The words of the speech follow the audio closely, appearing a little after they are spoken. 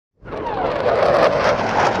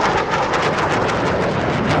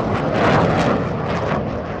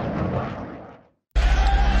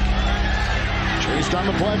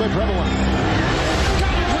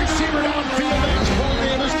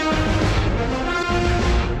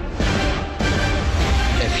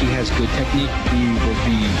has good technique, he will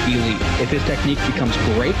be elite. If his technique becomes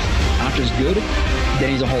great, not just good,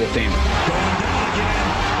 then he's a Hall of Famer.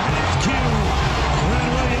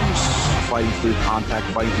 Fighting through contact,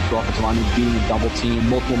 fighting through offensive line, being a double team,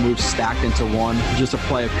 multiple moves stacked into one, just a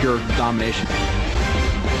play of pure domination.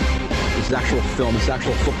 This is actual film, this is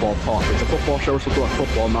actual football talk. It's a football show, we're supposed to talk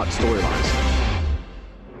football, not storylines.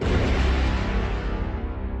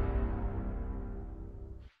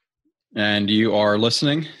 And you are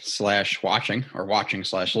listening / watching or watching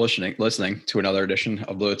 / listening to another edition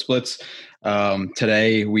of Blitz Blitz.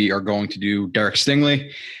 Today we are going to do Derek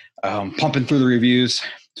Stingley, pumping through the reviews.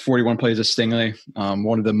 41 plays of Stingley,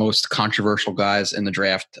 one of the most controversial guys in the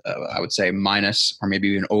draft, I would say minus or maybe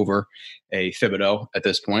even over a Thibodeau at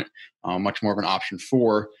this point. Much more of an option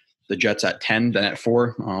for the Jets at 10 than at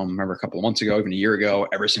 4. Remember a couple of months ago, even a year ago,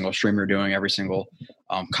 every single streamer doing every single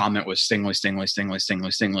comment was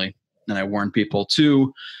Stingley. And I warned people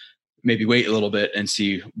to maybe wait a little bit and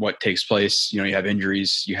see what takes place. You know, you have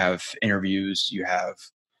injuries, you have interviews, you have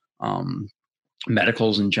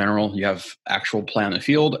medicals in general, you have actual play on the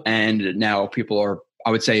field. And now people are,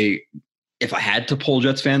 I would say, if I had to poll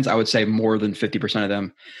Jets fans, I would say more than 50% of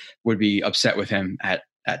them would be upset with him at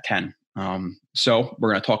 10. So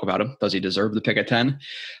we're going to talk about him. Does he deserve the pick at 10?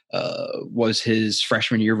 Was his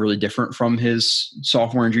freshman year really different from his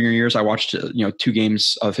sophomore and junior years? I watched, 2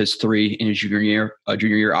 games of his 3 in his junior year.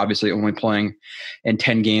 Obviously only playing in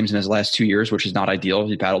 10 games in his last 2 years, which is not ideal.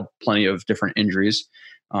 He battled plenty of different injuries.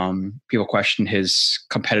 People question his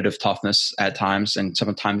competitive toughness at times, and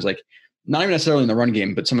sometimes not even necessarily in the run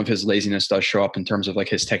game, but some of his laziness does show up in terms of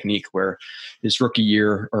his technique, where his rookie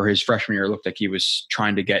year or his freshman year looked like he was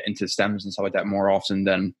trying to get into stems and stuff like that more often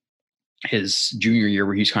than his junior year,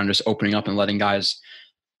 where he's kind of just opening up and letting guys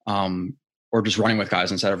or just running with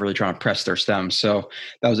guys instead of really trying to press their stems. So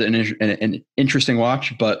that was an interesting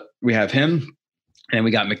watch, but we have him and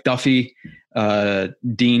we got McDuffie,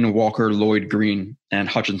 Dean, Walker, Lloyd, Green, and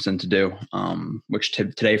Hutchinson to do, which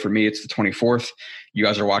today for me, it's the 24th. You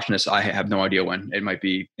guys are watching this. I have no idea when. It might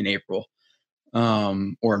be in April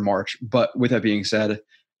or in March. But with that being said,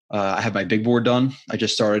 I have my big board done. I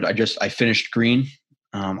finished Green.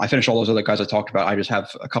 I finished all those other guys I talked about. I just have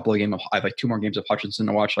a couple of games. I have 2 more games of Hutchinson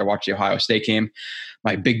to watch. I watched the Ohio State game.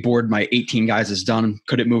 My big board, my 18 guys is done.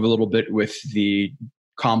 Could it move a little bit with the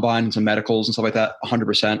combine and some medicals and stuff like that?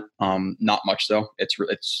 100%. Not much though.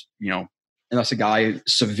 It's unless a guy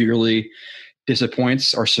severely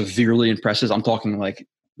disappoints or severely impresses, I'm talking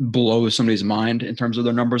blows somebody's mind in terms of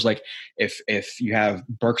their numbers. If you have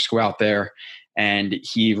Burks go out there and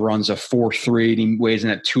he runs a 4.3 and he weighs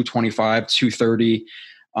in at 225, 230,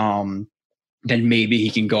 then maybe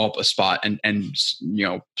he can go up a spot and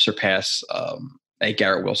surpass a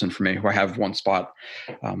Garrett Wilson for me, who I have 1 spot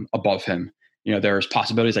above him. There's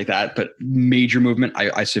possibilities like that, but major movement,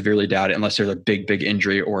 I severely doubt it unless there's a big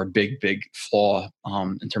injury or a big flaw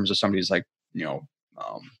in terms of somebody's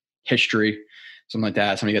history, something like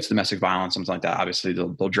that. Somebody gets domestic violence, something like that. Obviously,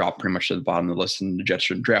 they'll drop pretty much to the bottom of the list, and the Jets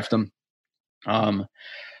shouldn't draft them. But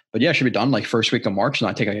yeah, it should be done first week of March, and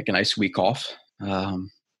I take a nice week off,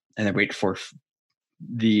 and then wait for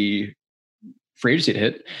the free agency to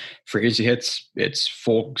hit. Free agency hits, it's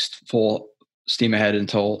full steam ahead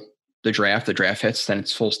until the draft hits, then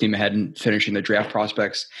it's full steam ahead and finishing the draft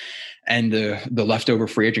prospects and the leftover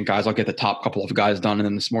free agent guys. I'll get the top couple of guys done, and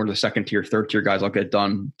then it's more the second tier, third tier guys I'll get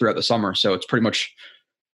done throughout the summer. So it's pretty much,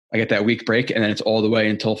 I get that week break and then it's all the way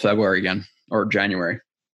until February again or January.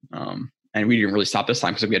 And we didn't really stop this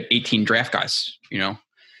time because we had 18 draft guys,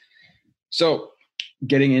 So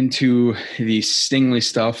getting into the Stingley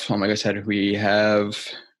stuff, like I said, we have,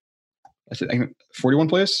 I think 41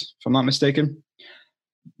 plays, if I'm not mistaken.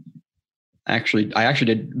 I actually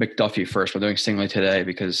did McDuffie first. I'm doing Stingley today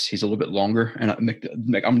because he's a little bit longer, and I'm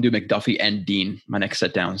going to do McDuffie and Dean my next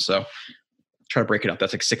set down. So try to break it up.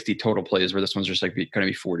 That's 60 total plays, where this one's just going to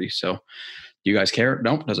be 40. So do you guys care?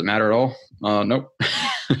 Nope. Doesn't matter at all. Nope.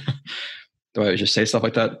 Do I just say stuff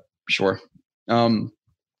like that? Sure.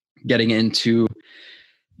 Getting into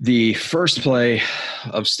the first play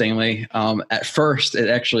of Stingley. At first, it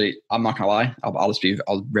actually, I'm not going to lie. I'll be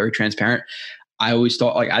very transparent. I always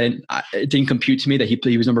thought it didn't compute to me that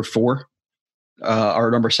he was number 4 or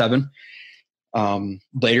number 7.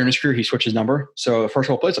 Later in his career, he switched his number. So the first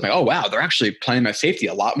couple plays, I'm like, oh wow, they're actually playing him at safety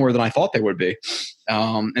a lot more than I thought they would be.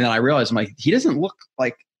 And then I realized, I'm like, he doesn't look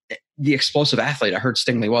like the explosive athlete I heard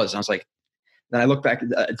Stingley was. And I was like, then I looked back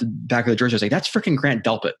at the back of the jersey. I was like, that's freaking Grant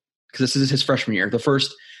Delpit, because this is his freshman year. The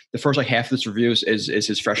first half of this review is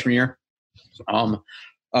his freshman year. Oh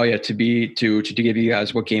yeah, to give you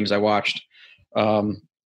guys what games I watched.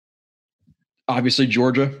 Obviously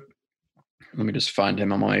Georgia, Let me just find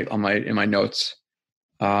him in my notes.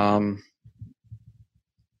 Wow.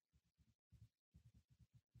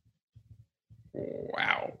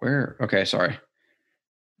 Where? Okay. Sorry. I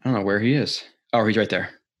don't know where he is. Oh, he's right there.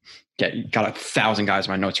 Got 1,000 guys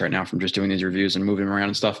in my notes right now from just doing these reviews and moving around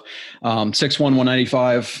and stuff. 6'1",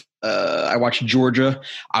 195. I watched Georgia.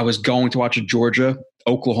 I was going to watch Georgia,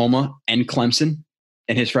 Oklahoma, and Clemson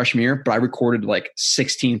in his freshman year, but I recorded like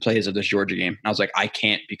 16 plays of this Georgia game. And I was like, I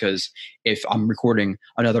can't, because if I'm recording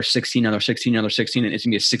another 16, and it's going to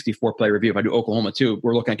be a 64 play review. If I do Oklahoma too,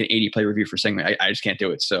 we're looking at an 80 play review for segment. I just can't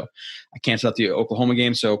do it. So I canceled out the Oklahoma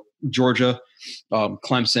game. So Georgia,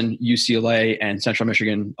 Clemson, UCLA, and Central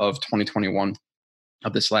Michigan of 2021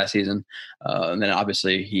 of this last season. And then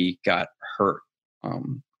obviously he got hurt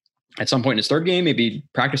at some point in his third game, maybe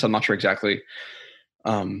practice. I'm not sure exactly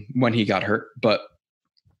when he got hurt, but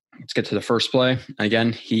let's get to the first play.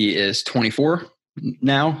 Again, he is 24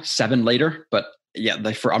 now, 7 later. But yeah,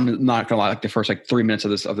 I'm not gonna lie. Like the first 3 minutes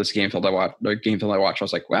of this game till I watched, I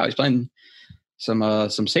was like, wow, he's playing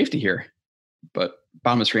some safety here. But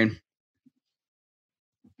bottom of the screen.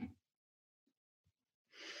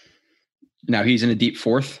 Now he's in a deep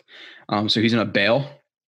fourth, so he's in a bail,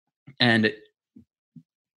 and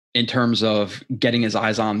in terms of getting his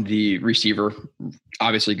eyes on the receiver,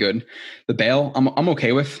 obviously good. The bail, I'm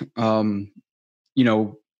okay with.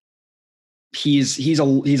 He's a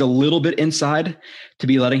little bit inside to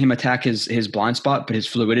be letting him attack his blind spot, but his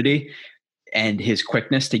fluidity and his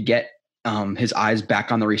quickness to get his eyes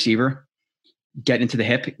back on the receiver, get into the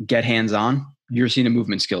hip, get hands on. You're seeing the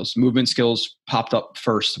movement skills. Movement skills popped up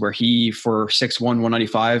first, where he, for 6'1",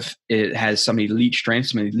 195, it has some elite strength,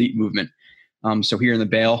 some elite movement. So here in the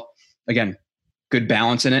bail, again, good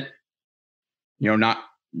balance in it. Not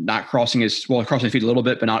crossing crossing his feet a little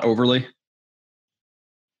bit, but not overly.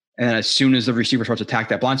 And then as soon as the receiver starts to attack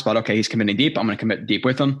that blind spot, okay, he's committing deep. I'm going to commit deep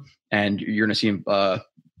with him, and you're going to see him,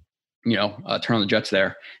 turn on the jets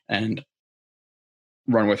there and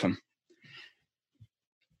run with him.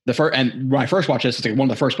 And when I first watched this, it's like one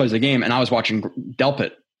of the first plays of the game, and I was watching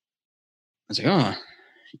Delpit. I was like, I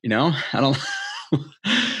don't.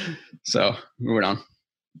 So moving on.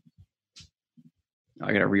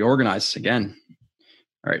 I got to reorganize again.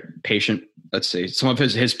 All right, patient. Let's see. Some of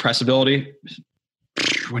his press ability,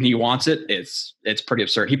 when he wants it, it's pretty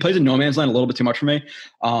absurd. He plays in no man's land a little bit too much for me.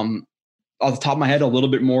 Off the top of my head, a little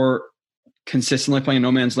bit more consistently playing in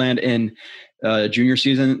no man's land in junior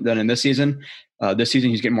season than in this season. This season,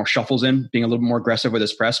 he's getting more shuffles in, being a little more aggressive with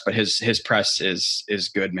his press, but his press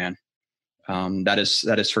is good, man. That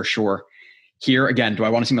is for sure. Here again, do I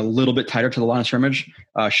want to seem a little bit tighter to the line of scrimmage?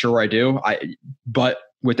 Sure, I do. But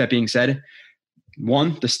with that being said,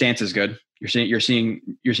 one, the stance is good. You're seeing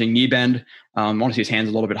knee bend. I want to see his hands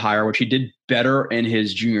a little bit higher, which he did better in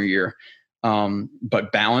his junior year.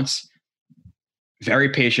 But balance, very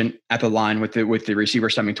patient at the line with the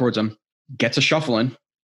receiver stemming towards him. Gets a shuffle in,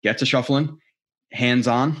 hands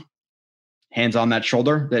on that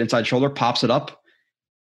shoulder, that inside shoulder, pops it up,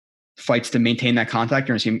 fights to maintain that contact.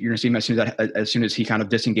 You're gonna see him as soon as he kind of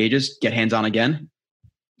disengages, get hands on again, and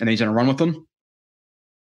then he's gonna run with them.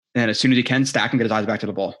 And as soon as he can, stack and get his eyes back to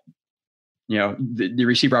the ball. The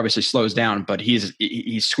receiver obviously slows down, but he's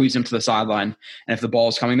squeezed him to the sideline. And if the ball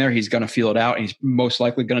is coming there, he's going to feel it out. And he's most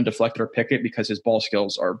likely going to deflect it or pick it because his ball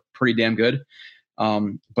skills are pretty damn good.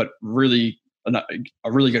 But really, a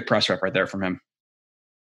really good press rep right there from him.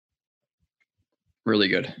 Really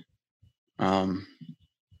good. Depending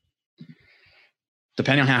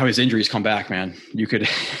on how his injuries come back, man, you could.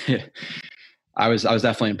 I was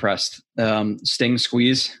definitely impressed. Sting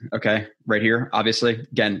squeeze, okay, right here. Obviously,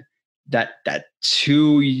 again, that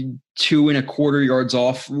 2.25 yards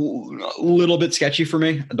off, a little bit sketchy for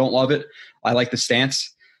me. I don't love it. I like the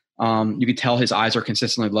stance. You can tell his eyes are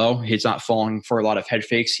consistently low. He's not falling for a lot of head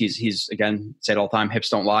fakes. He's again, say it all the time, hips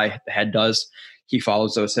don't lie. The head does. He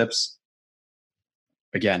follows those hips.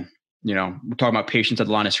 Again, we're talking about patience at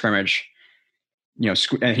the line of scrimmage. And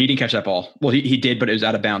he didn't catch that ball. Well, he did, but it was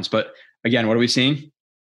out of bounds. But again, what are we seeing?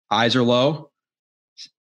 Eyes are low.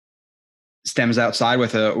 Stems outside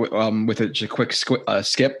with just a quick skip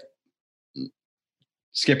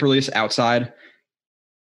release outside.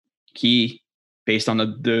 He, based on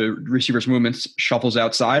the receiver's movements, shuffles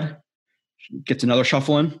outside, gets another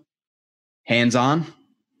shuffle in, hands on,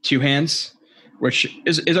 2 hands, which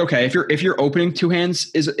is okay. If you're opening 2 hands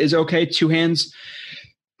is okay. 2 hands.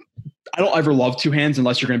 I don't ever love 2 hands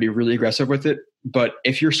unless you're going to be really aggressive with it. But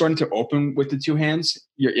if you're starting to open with the 2 hands,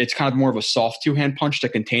 it's kind of more of a soft 2-hand punch to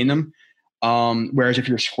contain them. Whereas if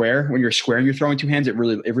you're square, when you're square and you're throwing 2 hands, it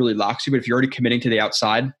really locks you. But if you're already committing to the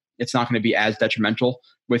outside it's not going to be as detrimental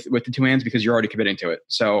with the two hands because you're already committing to it.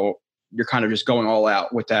 So you're kind of just going all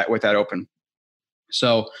out with that open.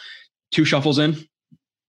 So 2 shuffles in,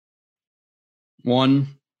 1,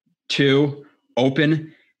 2,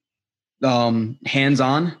 open, hands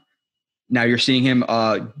on. Now you're seeing him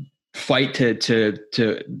fight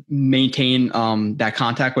to maintain that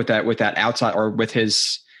contact with that outside or with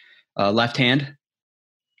his left hand.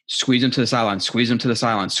 Squeeze him to the sideline, squeeze him to the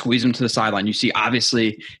sideline, squeeze him to the sideline. You see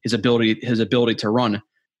obviously his ability to run.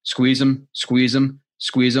 Squeeze him.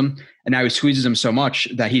 And now he squeezes him so much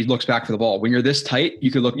that he looks back for the ball. When you're this tight,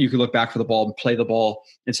 you could look back for the ball and play the ball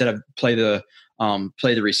instead of play the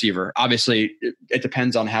receiver. Obviously it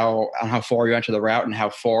depends on how far you enter the route and how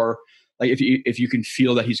far, like if you can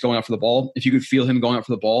feel that he's going up for the ball, if you could feel him going up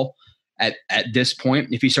for the ball at this point,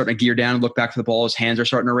 if he's starting to gear down and look back for the ball, his hands are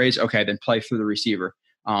starting to raise, okay, then play through the receiver.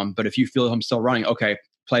 But if you feel him still running, okay,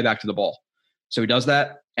 play back to the ball. So he does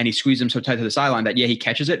that, and he squeezes him so tight to the sideline that he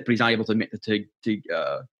catches it, but he's not able to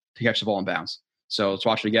catch the ball in bounds. So let's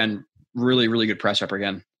watch it again. Really, really good press up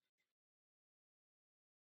again.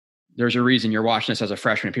 There's a reason you're watching this as a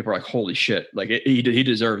freshman, and people are like, "Holy shit!" Like he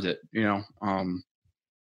deserved it, you know.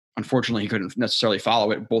 Unfortunately, he couldn't necessarily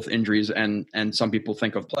follow it. Both injuries and some people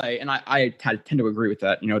think of play, and I tend to agree with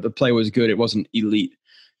that. You know, the play was good; it wasn't elite.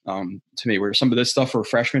 To me, where some of this stuff for a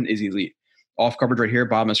freshman is elite. Off coverage right here,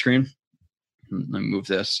 bottom of the screen. Let me move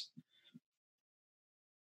this.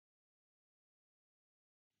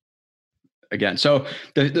 Again, so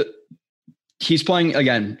he's playing,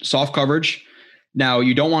 again, soft coverage. Now,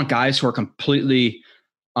 you don't want guys who are completely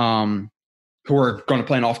who are going to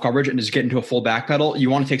play an off coverage and just get into a full back pedal.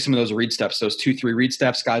 You want to take some of those read steps, those 2-3 read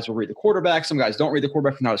steps. Guys will read the quarterback. Some guys don't read the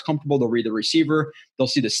quarterback. They're not as comfortable. They'll read the receiver. They'll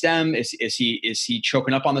see the stem. Is he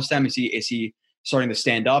choking up on the stem? Is he starting to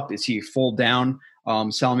stand up? Is he full down,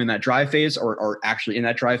 selling in that drive phase or actually in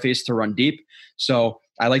that drive phase to run deep? So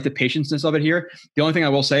I like the patience of it here. The only thing I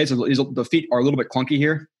will say is the feet are a little bit clunky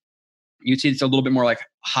here. You see it's a little bit more like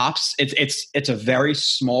hops. It's a very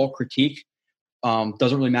small critique.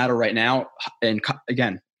 Doesn't really matter right now. And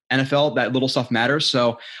again, NFL, that little stuff matters.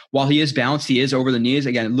 So while he is balanced, he is over the knees.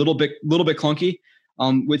 Again, a little bit clunky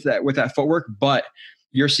with that footwork, but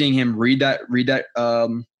you're seeing him read that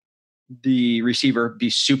the receiver, be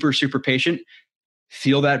super, super patient,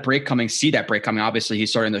 feel that break coming, see that break coming. Obviously he's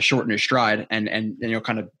starting to shorten his stride and you know,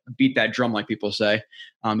 kind of beat that drum, like people say.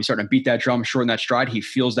 He's starting to beat that drum, shorten that stride. He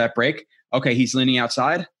feels that break. Okay. He's leaning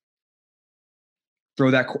outside. Throw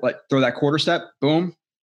that quarter step, boom.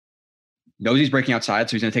 Knows he's breaking outside,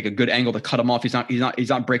 so he's going to take a good angle to cut him off. He's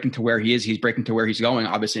not breaking to where he is. He's breaking to where he's going.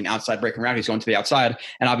 Obviously, an outside breaking route, he's going to the outside.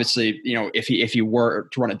 And obviously, you know, if he were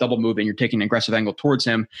to run a double move and you're taking an aggressive angle towards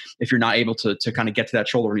him, if you're not able to kind of get to that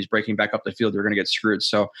shoulder when he's breaking back up the field, you're going to get screwed.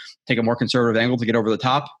 So take a more conservative angle to get over the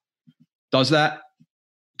top. Does that.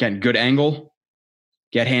 Again, good angle.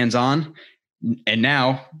 Get hands on. And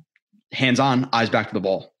now, hands on, eyes back to the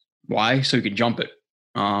ball. Why? So you can jump it.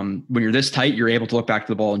 When you're this tight, you're able to look back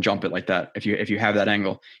to the ball and jump it like that. If you have that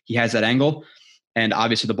angle, he has that angle, and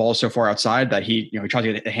obviously the ball is so far outside that he tries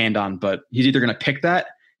to get a hand on, but he's either going to pick that,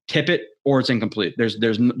 tip it, or it's incomplete.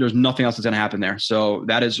 There's nothing else that's going to happen there. So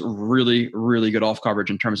that is really, really good off coverage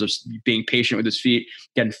in terms of being patient with his feet.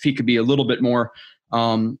 Again, feet could be a little bit more,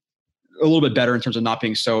 a little bit better in terms of not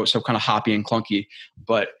being so kind of hoppy and clunky,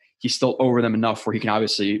 but he's still over them enough where he can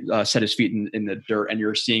obviously set his feet in the dirt, and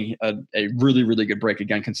you're seeing a really, really good break.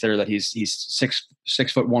 Again, consider that he's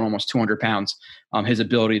 6'1", almost 200 pounds. His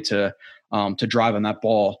ability to drive on that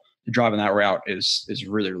ball, to drive on that route is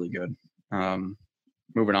really, really good.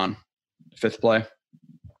 Moving on, fifth play.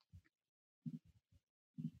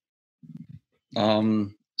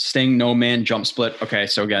 Sting no man jump split. Okay,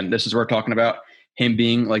 so again, this is what we're talking about. Him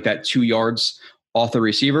being like that 2 yards off the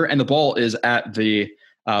receiver, and the ball is at the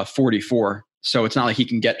 44. So it's not like he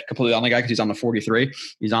can get completely on the guy because he's on the 43.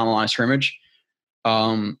 He's on the line of scrimmage.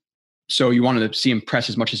 So you wanted to see him press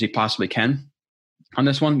as much as he possibly can on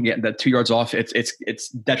this one. Get that 2 yards off. It's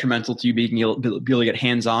detrimental to you being able to get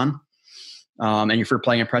hands on. And if you're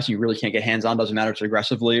playing and pressing, you really can't get hands on. Doesn't matter if it's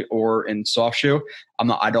aggressively or in soft shoe.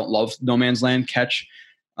 I don't love no man's land catch.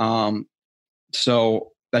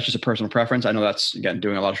 So that's just a personal preference. I know that's, again,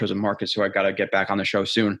 doing a lot of shows with Marcus, who I got to get back on the show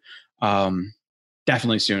soon.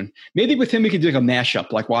 Definitely soon. Maybe with him, we could do like a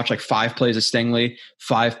mashup, like watch like 5 plays of Stingley,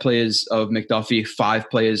 5 plays of McDuffie, 5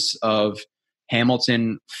 plays of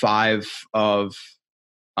Hamilton, 5 of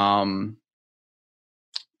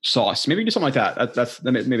Sauce. Maybe do something like that. That's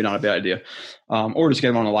maybe not a bad idea. Or just get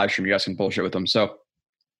him on a live stream. You guys can bullshit with them. So,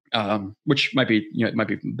 which might be, it might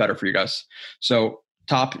be better for you guys. So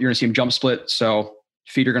top, you're going to see him jump split. So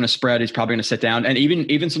Feet are going to spread. He's probably going to sit down. And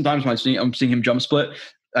even sometimes when I'm seeing him jump split,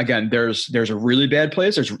 again, there's a really bad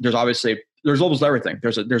plays. There's obviously almost everything.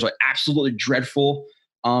 There's an absolutely dreadful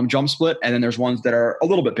jump split, and then there's ones that are a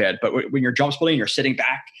little bit bad. But when you're jump splitting, you're sitting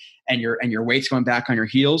back and your weight's going back on your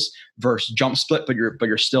heels versus jump split, but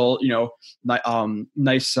you're still,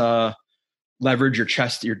 nice leverage. Your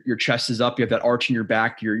chest is up. You have that arch in your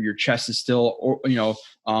back. Your chest is still,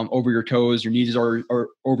 over your toes. Your knees are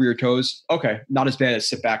over your toes. Okay, not as bad as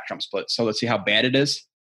sit back jump split. So let's see how bad it is.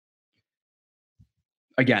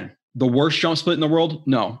 Again, the worst jump split in the world?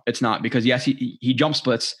 No, it's not, because yes, he jump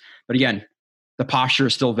splits, but again, the posture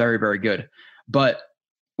is still very, very good. But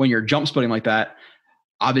when you're jump splitting like that,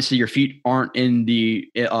 obviously your feet aren't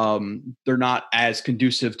they're not as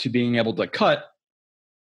conducive to being able to cut.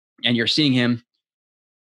 And you're seeing him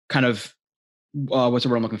kind of, what's the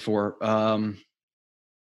word I'm looking for?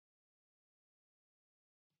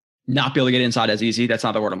 Not be able to get inside as easy. That's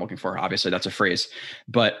not the word I'm looking for. Obviously, that's a phrase.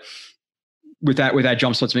 But with that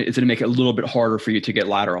jump split, it's going to make it a little bit harder for you to get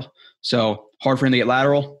lateral. So hard for him to get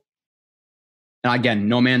lateral. And again,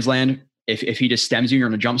 no man's land. If he just stems you're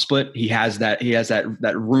in a jump split, he has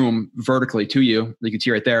that room vertically to you. You can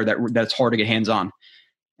see right there that's hard to get hands on.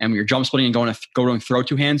 And when you're jump splitting and going to throw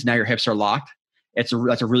two hands, now your hips are locked. That's a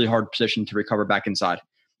really hard position to recover back inside.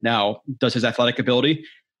 Now, does his athletic ability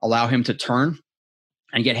allow him to turn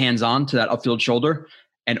and get hands on to that upfield shoulder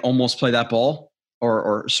and almost play that ball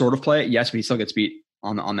or sort of play it? Yes, but he still gets beat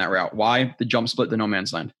on that route. Why? The jump split, the no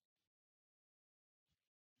man's land.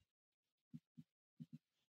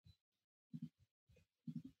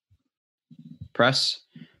 Press.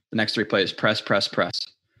 The next three plays, press, press, press.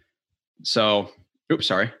 So, oops,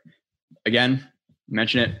 sorry. Again,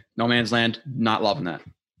 mention it. No man's land, not loving that.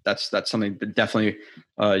 That's something that definitely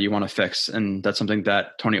you want to fix, and that's something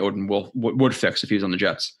that Tony Oden would fix if he was on the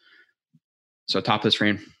Jets. So top of the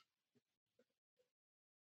screen.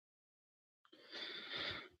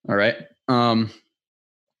 All right. Now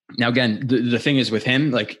again, the thing is with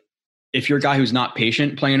him, like, if you're a guy who's not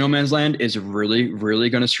patient, playing no man's land is really, really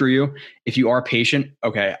going to screw you. If you are patient,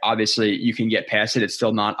 okay, obviously you can get past it. It's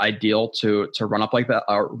still not ideal to run up like that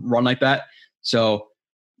or run like that. So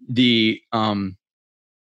the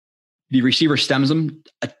receiver stems him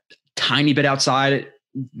a tiny bit outside.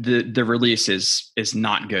 The release is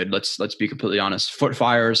not good. Let's be completely honest. Foot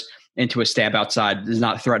fires into a stab outside is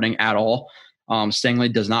not threatening at all.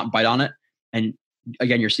 Stingley does not bite on it. And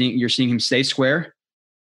again, you're seeing him stay square,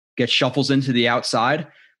 get shuffles into the outside.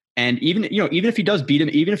 And even if he does beat him,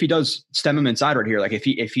 even if he does stem him inside right here, like if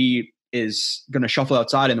he is going to shuffle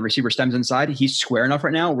outside and the receiver stems inside, he's square enough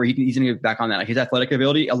right now where he's going to get back on that. Like, his athletic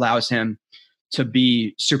ability allows him to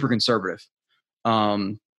be super conservative.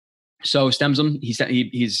 So stems him.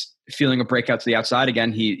 He's feeling a breakout to the outside.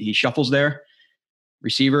 Again, he shuffles there.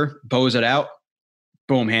 Receiver bows it out.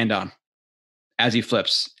 Boom, hand on as he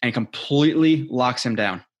flips and completely locks him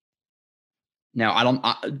down.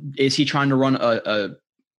 Now, is he trying to run a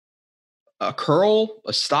curl,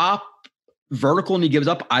 a stop, vertical, and he gives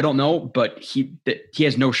up? I don't know, but he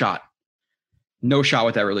has no shot. No shot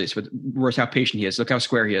with that release. But where's how patient he is. Look how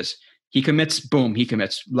square he is. He commits, boom, he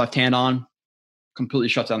commits. Left hand on, completely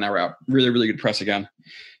shuts down that route. Really, really good press again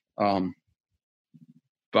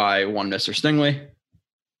by one Mr. Stingley.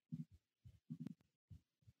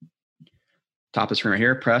 Top of the screen right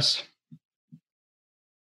here, press.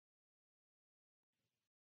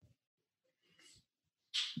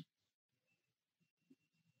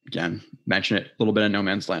 Again, mention it, a little bit of no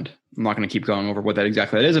man's land. I'm not going to keep going over what that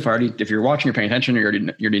exactly is. If you're watching, you're paying attention, you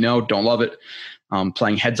already know, don't love it.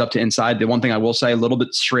 Playing heads up to inside. The one thing I will say, a little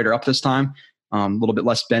bit straighter up this time, a little bit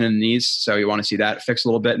less bend in the knees. So you want to see that fixed a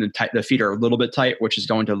little bit, and the feet are a little bit tight, which is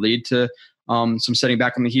going to lead to some sitting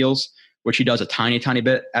back on the heels, which he does a tiny, tiny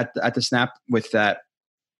bit at the snap with that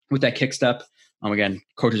kick step. Again,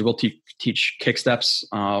 coaches will teach kick steps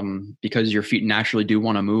because your feet naturally do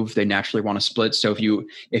want to move. They naturally want to split. So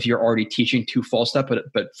if you're already teaching to false step,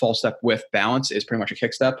 but false step with balance is pretty much a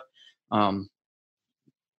kick step.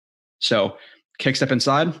 So kick step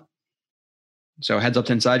inside. So heads up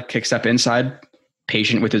to inside, kick step inside,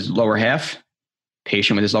 patient with his lower half.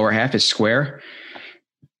 Patient with his lower half is square.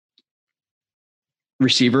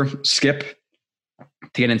 Receiver, skip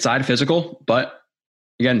to get inside, physical. But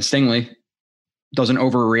again, Stingley doesn't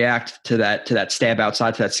overreact to that stab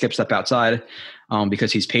outside, to that skip step outside,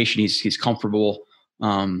 because he's patient. He's comfortable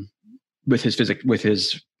with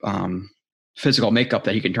his physical makeup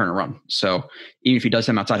that he can turn and run. So even if he does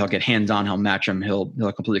him outside, he'll get hands on. He'll match him. He'll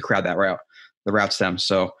completely crowd that route, the route stem.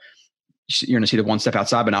 So you're going to see the one step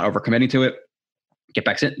outside, but not overcommitting to it. Get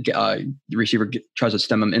back in. The receiver tries to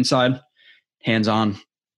stem him inside. hands on,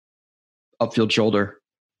 upfield shoulder,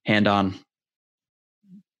 hand on,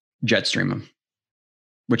 jet stream him.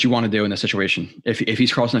 What you want to do in this situation. If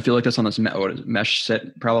he's crossing the field like this on this mesh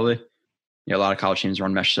sit, probably. Yeah, a lot of college teams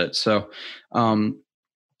run mesh sits. So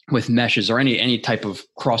with meshes or any type of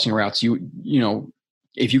crossing routes, you know,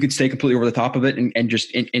 if you could stay completely over the top of it and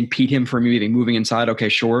just impede him from even moving inside, okay,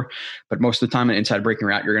 sure. But most of the time an inside breaking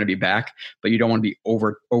route, you're going to be back, but you don't want to be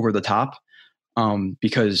over the top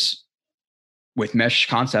because with mesh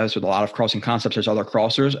concepts, with a lot of crossing concepts, there's other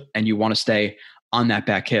crossers, and you want to stay on that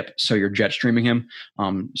back hip. So you're jet streaming him.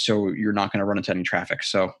 So you're not going to run into any traffic.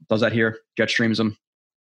 So does that here, jet streams him,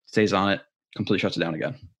 stays on it, completely shuts it down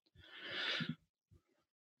again.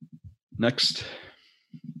 Next,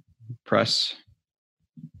 press.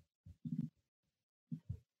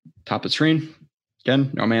 Top of the screen.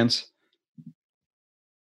 Again, no man's.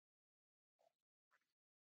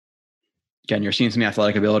 Again, you're seeing some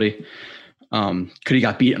athletic ability. Could he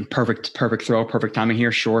got beat on perfect throw, perfect timing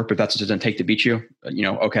here? Sure. But that's what it doesn't take to beat you. You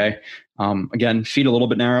know, okay. Again, feet a little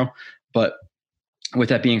bit narrow, but with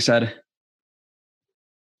that being said,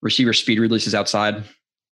 receiver speed releases outside.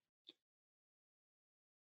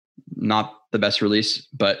 Not the best release,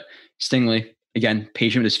 but Stingley, again,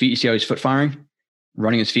 patient with his feet. You see how he's foot firing,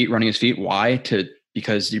 running his feet. Why?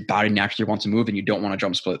 Because your body naturally wants to move and you don't want to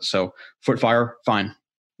jump split. So foot fire, fine.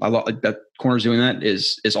 I love that corners doing that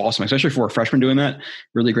is awesome, especially for a freshman doing that.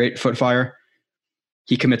 Really great foot fire.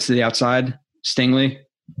 He commits to the outside. Stingley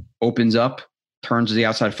opens up, turns to the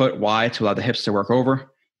outside foot. Why? To allow the hips to work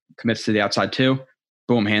over. Commits to the outside too.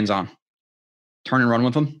 Boom, hands on. Turn and run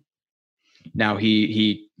with him. Now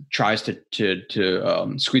he tries to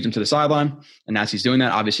squeeze him to the sideline, and as he's doing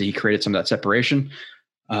that, obviously he created some of that separation.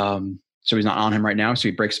 So he's not on him right now. So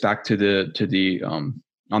he breaks back to the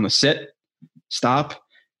on the sit, stop.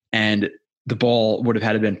 And the ball would have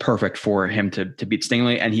had to been perfect for him to beat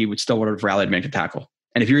Stingley, and he would have rallied to make the tackle.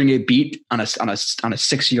 And if you're going to get beat on a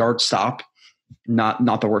 6-yard stop,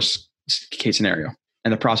 not the worst case scenario.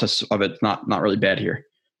 And the process of it's not really bad here.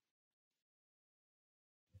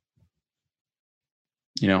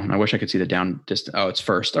 You know, and I wish I could see the down distance. Oh, it's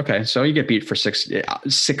first. Okay, so you get beat for 6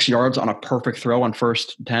 yards on a perfect throw on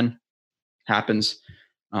first 10. Happens,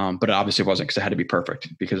 but it obviously wasn't because it had to be perfect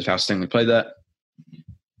because of how Stingley played that.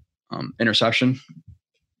 Interception,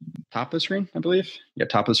 top of the screen, I believe. Yeah,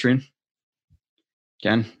 top of the screen.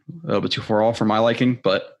 Again, a little bit too far off for my liking,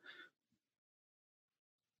 but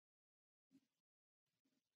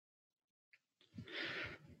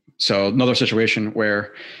so another situation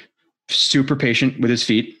where super patient with his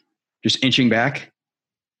feet, just inching back,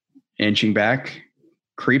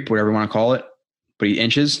 creep, whatever you want to call it, but he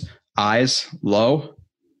inches, eyes low,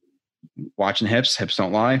 watching hips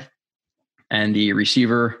don't lie, and the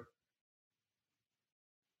receiver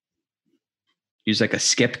use like a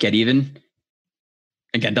skip, get even.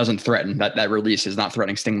 Again, doesn't threaten. That release is not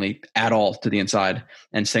threatening Stingley at all to the inside.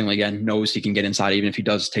 And Stingley, again, knows he can get inside even if he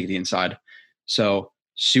does take the inside. So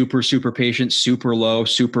super patient, super low,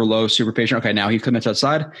 super patient. Okay, now he commits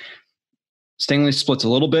outside. Stingley splits a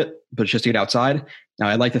little bit, but it's just to get outside. Now,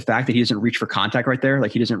 I like the fact that he doesn't reach for contact right there.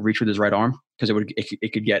 Like he doesn't reach with his right arm because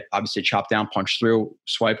it could get obviously chopped down, punched through,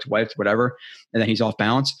 swiped, wiped, whatever. And then he's off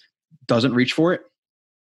balance. Doesn't reach for it.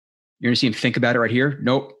 You're going to see him think about it right here.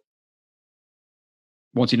 Nope.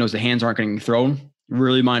 Once he knows the hands aren't getting thrown,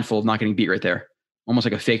 really mindful of not getting beat right there. Almost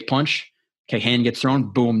like a fake punch. Okay, hand gets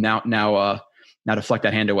thrown. Boom. Now deflect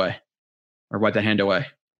that hand away or wipe that hand away.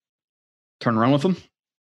 Turn around with him.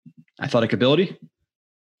 Athletic ability.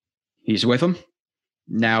 He's with him.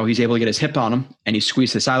 Now he's able to get his hip on him and he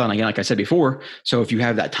squeezed the sideline again, like I said before. So if you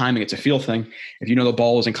have that timing, it's a feel thing. If you know the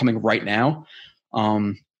ball isn't coming right now,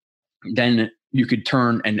 then you could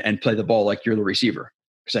turn and play the ball like you're the receiver.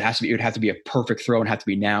 Because it would have to be a perfect throw and have to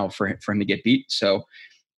be now for him to get beat. So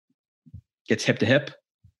gets hip to hip.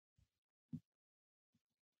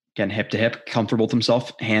 Again, hip to hip, comfortable with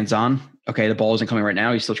himself, hands on. Okay, the ball isn't coming right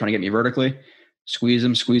now. He's still trying to get me vertically. Squeeze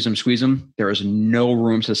him. There is no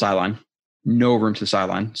room to the sideline.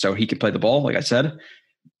 So he can play the ball, like I said.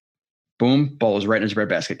 Boom, ball is right in his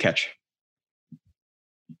breadbasket. Catch.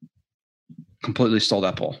 Completely stole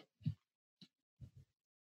that ball.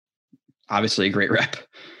 Obviously a great rep.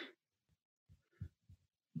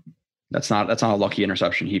 That's not a lucky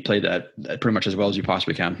interception. He played that pretty much as well as you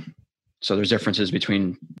possibly can. So there's differences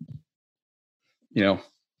between, you know,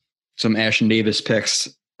 some Ashton Davis picks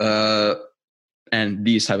and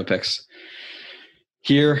these type of picks.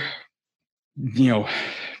 Here, you know,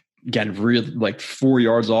 again, really like 4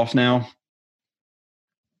 yards off now.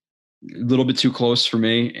 A little bit too close for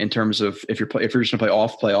me in terms of if you're just gonna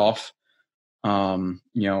play off. 5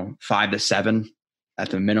 to 7 at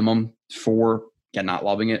the minimum. 4, again, not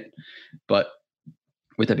loving it. But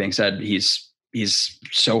with that being said, he's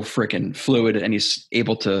so freaking fluid and he's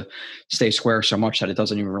able to stay square so much that it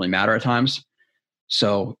doesn't even really matter at times.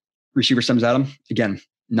 So receiver stems at him. Again,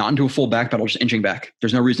 not into a full back pedal, just inching back.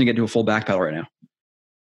 There's no reason to get into a full back pedal right now.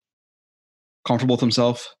 Comfortable with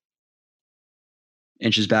himself.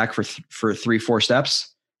 Inches back for 3-4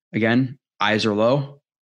 steps. Again, eyes are low.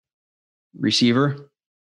 Receiver,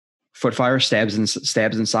 foot fire, stabs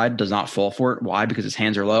inside, does not fall for it. Why? Because his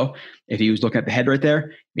hands are low. If he was looking at the head right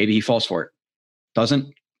there, maybe he falls for it.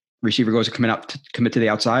 Doesn't. Receiver goes to commit to the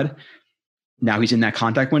outside. Now he's in that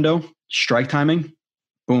contact window. Strike timing,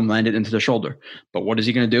 boom, landed into the shoulder. But what is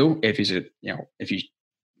he going to do if he's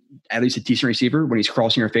at least a decent receiver? When he's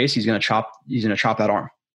crossing your face, he's going to chop that arm.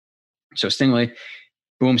 So Stingley,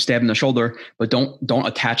 boom, stab in the shoulder, but don't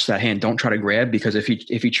attach that hand. Don't try to grab, because if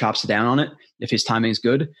he chops down on it, if his timing is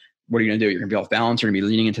good, what are you going to do? You're going to be off balance. You're going to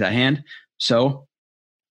be leaning into that hand. So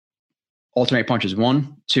alternate punches.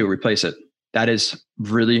 1, 2, replace it. That is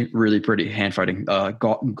really, really pretty hand fighting.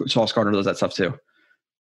 Sauce Gardner does that stuff too.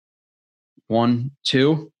 1,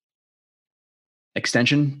 2,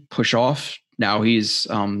 extension, push off. Now he's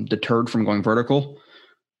deterred from going vertical.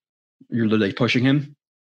 You're literally pushing him.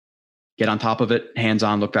 Get on top of it, hands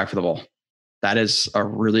on, look back for the ball. That is a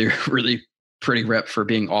really, really pretty rep for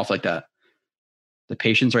being off like that. The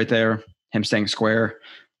patience right there, him staying square,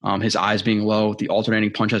 his eyes being low, the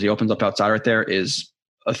alternating punch as he opens up outside right there is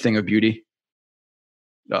a thing of beauty.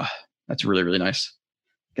 That's really, really nice.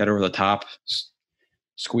 Get over the top,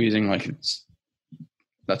 squeezing like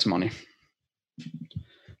that's money.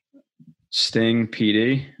 Sting,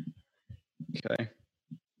 PD. Okay.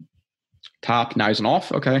 Top, now he's an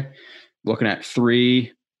off. Okay. Looking at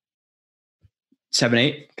 3, 7,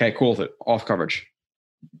 8. Okay, cool with it. Off coverage.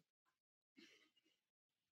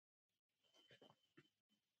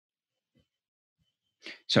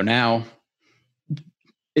 So now,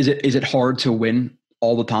 is it hard to win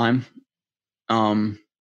all the time?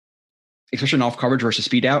 Especially in off coverage versus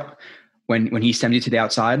speed out, when he stems you to the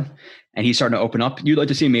outside and he's starting to open up. You'd like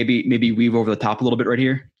to see maybe weave over the top a little bit right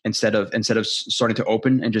here instead of starting to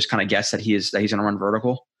open and just kind of guess that he's going to run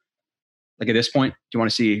vertical. Like at this point, do you want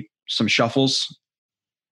to see some shuffles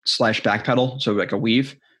 / backpedal? So like a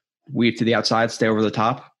weave to the outside, stay over the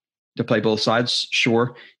top to play both sides.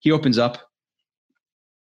 Sure. He opens up.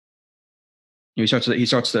 He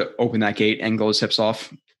starts to open that gate and go his hips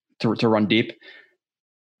off to run deep,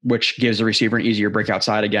 which gives the receiver an easier break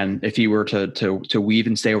outside. Again, if he were to weave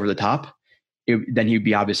and stay over the top, then he'd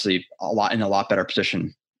be obviously in a lot better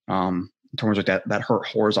position in terms of that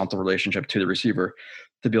horizontal relationship to the receiver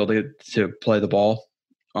to be able to play the ball.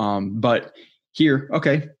 But here,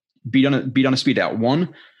 okay, beat on a speed out.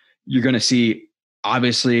 1, you're going to see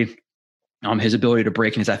obviously his ability to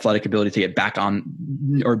break and his athletic ability to get back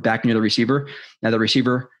on or back near the receiver. Now the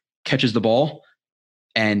receiver catches the ball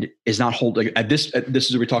and is not holding. This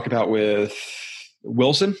is what we talked about with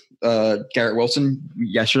Wilson, Garrett Wilson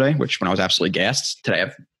yesterday, which when I was absolutely gassed. Today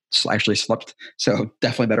I've actually slept, so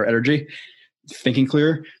definitely better energy, thinking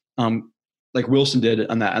clear. Like Wilson did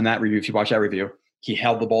on that review. If you watch that review, he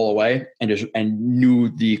held the ball away and knew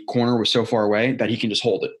the corner was so far away that he can just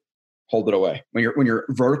hold it away. When you're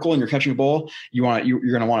vertical and you're catching a ball, you're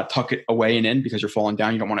going to want to tuck it away and in because you're falling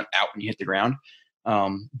down. You don't want it out when you hit the ground.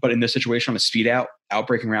 But in this situation, on a speed out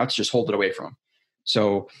breaking routes, just hold it away from him.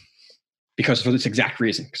 So because for this exact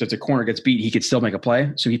reason, because if the corner gets beat, he could still make a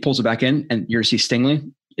play. So he pulls it back in, and you're to see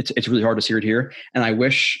Stingley. It's really hard to see it here. And I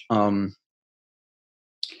wish,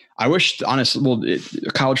 honestly,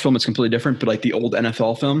 college film is completely different, but like the old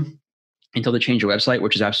NFL film, until they changed the website,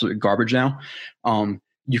 which is absolutely garbage now.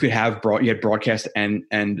 You could have you had broadcast and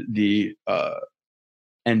the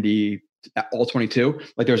all 22.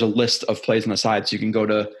 Like there's a list of plays on the side, so you can go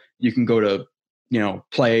to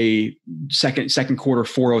play second quarter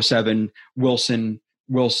 407 Wilson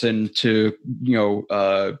to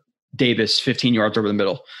Davis 15 yards over the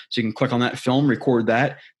middle. So you can click on that film, record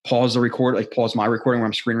that, pause my recording where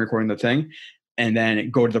I'm screen recording the thing, and then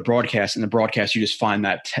go to the broadcast. And the broadcast, you just find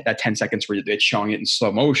that 10 seconds where it's showing it in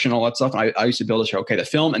slow motion, all that stuff. And I used to be able to show, okay, the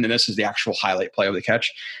film, and then this is the actual highlight play of the catch.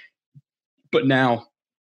 But now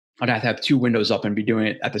I'd have to have 2 windows up and be doing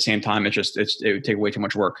it at the same time. It would take way too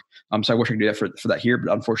much work. So I wish I could do that for that here,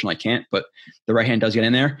 but unfortunately I can't. But the right hand does get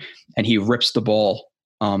in there, and he rips the ball.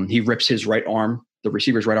 He rips his right arm, the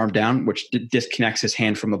receiver's right arm down, which disconnects his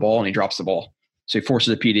hand from the ball, and he drops the ball. So he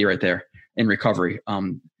forces a PD right there in recovery.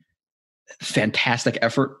 Fantastic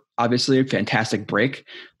effort, obviously, fantastic break.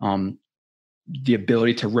 the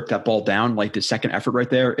ability to rip that ball down, like the second effort right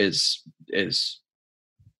there is as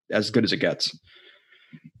good as it gets.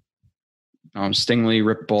 Stingley,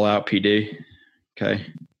 rip ball out, PD. Okay.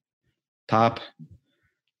 Top.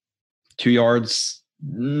 2 yards.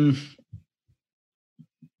 Again,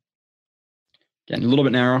 a little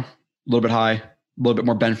bit narrow, a little bit high, a little bit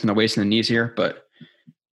more bend from the waist and the knees here, but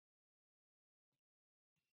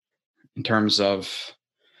in terms of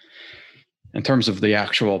the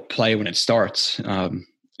actual play when it starts,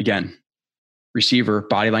 again, receiver,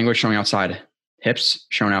 body language showing outside, hips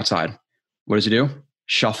showing outside. What does he do?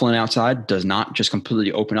 Shuffling outside, does not just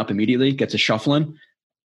completely open up immediately, gets a shuffling.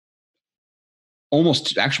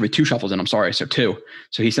 Almost, actually 2 shuffles in, I'm sorry, so 2.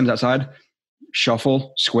 So he stems outside,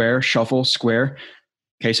 shuffle, square, shuffle, square.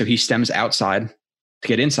 Okay, so he stems outside to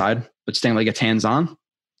get inside, but Stingley gets hands on,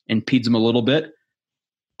 impedes him a little bit,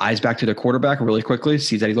 eyes back to the quarterback really quickly,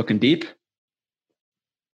 sees that he's looking deep,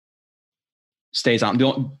 stays on.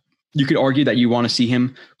 You could argue that you want to see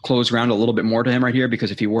him close ground a little bit more to him right here,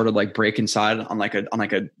 because if he were to like break inside on like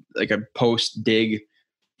a post dig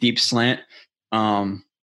deep slant,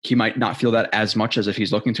 he might not feel that as much as if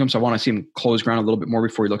he's looking to him. So I want to see him close ground a little bit more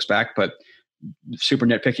before he looks back, but super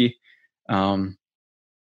nitpicky.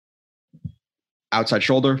 Outside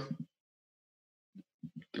shoulder.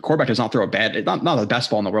 The quarterback does not throw a bad, not the best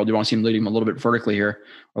ball in the world. You want to see him leading him a little bit vertically here,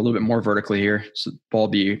 or a little bit more vertically here. So the ball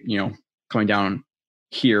be, coming down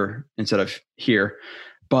here instead of here,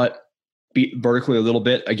 but be vertically a little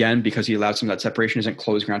bit again, because he allowed some of that separation, isn't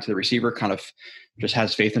close ground to the receiver, kind of just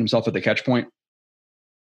has faith in himself at the catch point.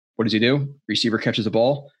 What does he do? Receiver catches the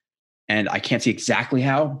ball, and I can't see exactly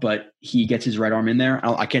how, but he gets his right arm in there.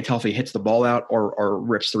 I can't tell if he hits the ball out or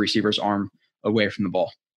rips the receiver's arm away from the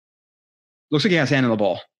ball. Looks like he has hand on the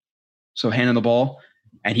ball. So hand on the ball,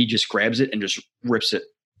 and he just grabs it and just rips it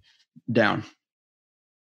down.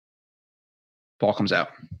 Ball comes out.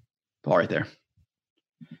 Ball right there.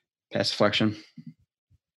 Pass deflection.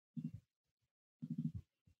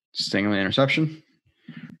 Stingley interception.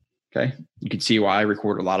 Okay. You can see why I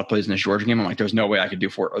recorded a lot of plays in this Georgia game. I'm like, there's no way I could do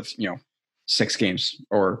 6 games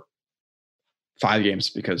or 5 games,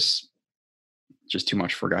 because it's just too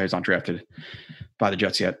much for a guy who's not drafted by the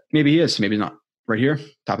Jets yet. Maybe he is. Maybe he's not. Right here,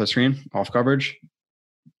 top of the screen, off coverage.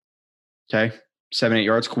 Okay. 7-8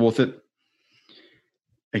 yards. Cool with it.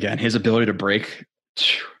 Again, his ability to break.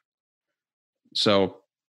 So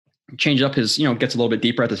change up his, gets a little bit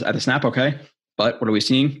deeper at the snap. Okay. But what are we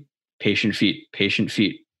seeing? Patient feet.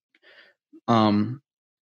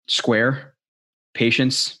 Square,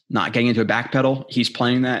 patience, not getting into a back pedal. He's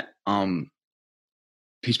playing that.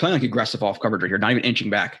 He's playing like aggressive off coverage right here, not even inching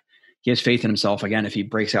back. He has faith in himself. Again, if he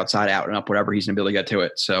breaks outside, out and up, whatever, he's going to be able to get to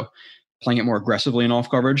it. So playing it more aggressively in off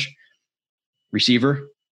coverage. Receiver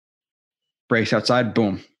breaks outside,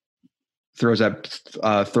 boom, throws a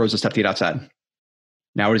step to get outside.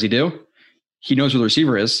 Now what does he do? He knows where the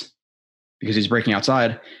receiver is because he's breaking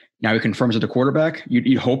outside. Now he confirms with the quarterback.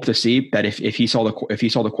 You'd hope to see that if he saw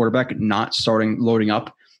the quarterback not starting loading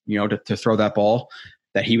up, to throw that ball,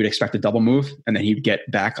 that he would expect a double move and then he'd get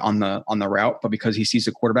back on the route. But because he sees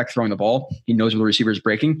the quarterback throwing the ball, he knows where the receiver is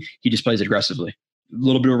breaking. He just plays aggressively. A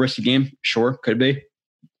little bit of a risky game, sure, could be.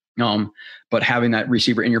 But having that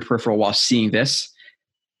receiver in your peripheral while seeing this,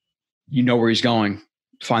 where he's going,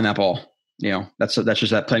 find that ball. That's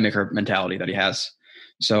just that playmaker mentality that he has.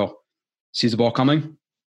 So sees the ball coming,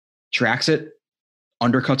 tracks it,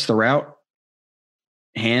 undercuts the route,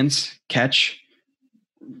 hands, catch,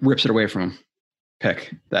 rips it away from him.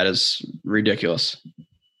 Pick. That is ridiculous.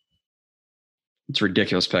 It's a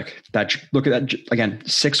ridiculous pick. Look at that again.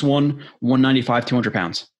 6'1", 195, 200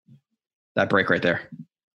 pounds. That break right there.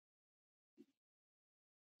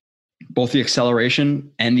 Both the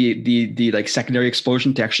acceleration and the like secondary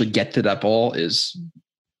explosion to actually get to that ball is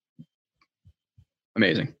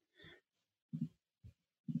amazing.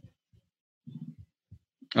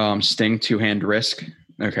 Sting, 2-hand risk.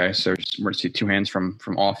 Okay, so we're going to see 2 hands from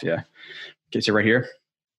off. Yeah. Okay, so right here,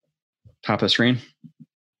 top of the screen.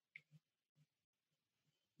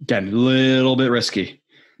 Again, a little bit risky.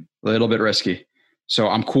 So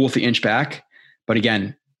I'm cool with the inch back, but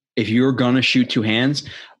again, if you're gonna shoot 2 hands,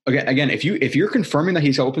 again, if you're confirming that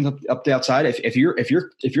he's open up the outside, if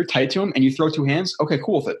you're tight to him and you throw 2 hands, okay,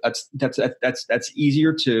 cool with it. That's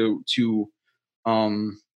easier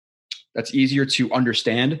that's easier to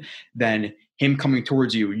understand than him coming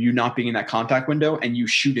towards you not being in that contact window and you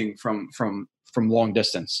shooting from long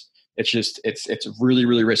distance. It's really,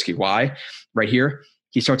 really risky. Why? Right here,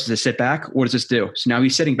 he starts to sit back. What does this do? So now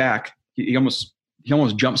he's sitting back. He almost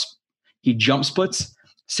jumps. He jump splits,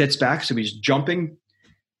 sits back. So he's jumping.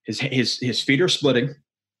 His feet are splitting,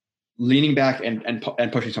 leaning back and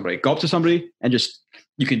pushing somebody. Go up to somebody and just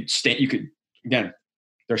you could again,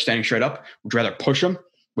 they're standing straight up. Would you rather push them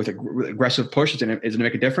with aggressive push? Is going to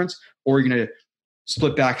make a difference, or you're going to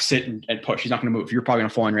split back, sit and push. He's not going to move. You're probably going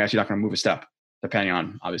to fall on your ass. You're not going to move a step, depending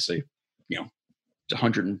on obviously, it's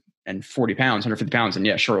 140 pounds, 150 pounds, and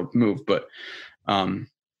yeah, sure, it'll move, but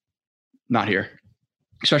not here.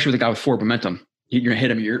 Especially with a guy with forward momentum, you're going to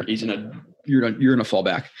hit him. You're going to fall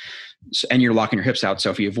back, and you're locking your hips out. So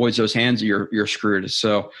if he avoids those hands, you're screwed.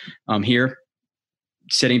 So here,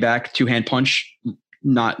 sitting back, 2-hand punch,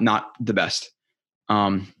 not the best.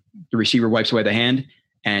 The receiver wipes away the hand,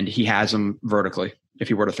 and he has him vertically if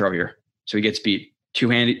he were to throw here. So he gets beat.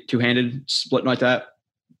 Two-handed splitting like that.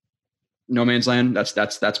 No man's land. That's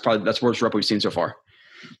probably the worst rep we've seen so far.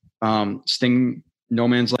 Sting, no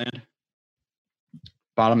man's land.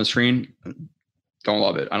 Bottom of the screen. Don't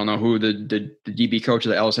love it. I don't know who the DB coach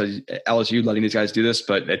of the LSU letting these guys do this,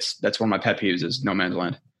 but that's one of my pet peeves is no man's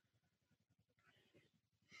land.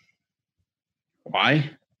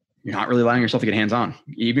 Why? You're not really allowing yourself to get hands on.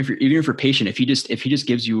 Even if you're patient, if he just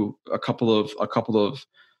gives you a couple of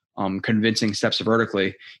convincing steps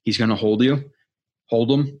vertically, he's going to hold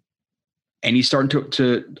him, and he's starting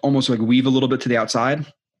to almost like weave a little bit to the outside,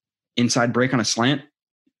 inside break on a slant,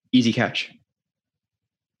 easy catch.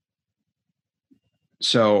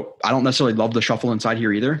 So I don't necessarily love the shuffle inside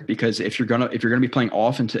here either, because if you're gonna be playing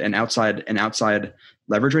off into an outside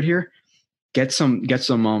leverage right here, get some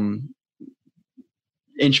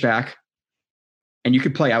inch back, and you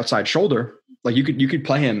could play outside shoulder. Like you could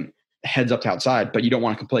play him heads up to outside, but you don't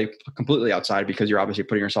want to play completely outside because you're obviously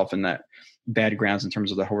putting yourself in that bad grounds in terms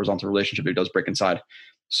of the horizontal relationship that he does break inside.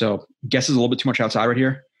 So guess is a little bit too much outside right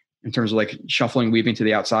here in terms of like shuffling, weaving to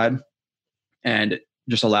the outside, and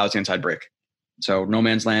just allows the inside break. So no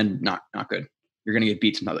man's land, not good. You're going to get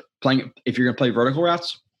beat sometimes. If you're going to play vertical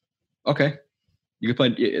routes, okay. You could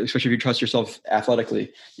play, especially if you trust yourself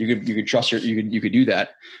athletically. You could do that.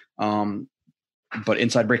 But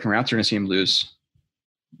inside breaking routes, you're going to see him lose.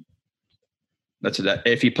 That's it.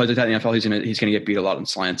 If he plays like that in the NFL, he's going to get beat a lot in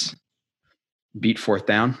slants. Beat 4th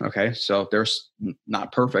down. Okay, so there's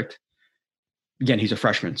not perfect. Again, he's a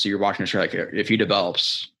freshman, so you're watching this. Like if he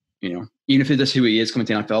develops, even if this is who he is coming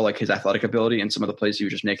to the NFL, like his athletic ability and some of the plays he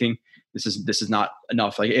was just making, this is not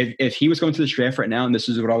enough. Like if he was going to this draft right now, and this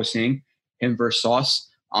is what I was seeing, him versus Sauce,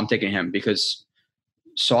 I'm taking him because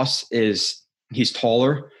Sauce he's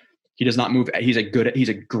taller. He does not move. He's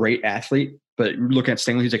a great athlete, but looking at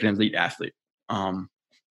Stingley, he's like an elite athlete.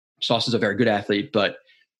 Sauce is a very good athlete, but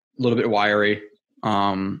a little bit wiry.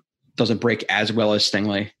 Doesn't break as well as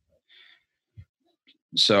Stingley.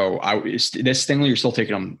 So this Stingley, you're still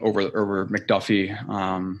taking him over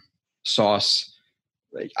McDuffie, Sauce.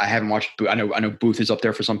 I haven't watched. I know Booth is up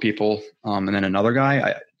there for some people, and then another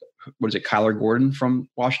guy. What is it? Kyler Gordon from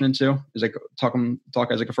Washington too. Is like talk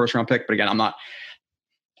as like a 1st round pick. But again, I'm not.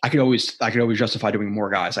 I could always justify doing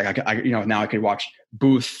more guys. Like now I could watch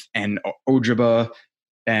Booth and Ojaba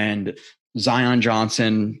and Zion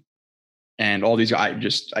Johnson and all these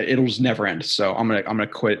guys. It'll just never end. So I'm gonna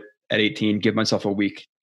quit at 18. Give myself a week,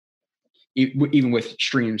 even with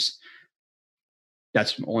streams.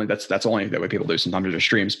 That's only the way people do. Sometimes there's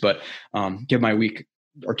streams, but give my week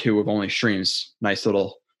or two of only streams. Nice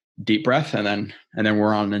little deep breath, and then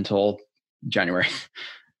we're on until January.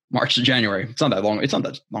 March to January. It's not that long. It's not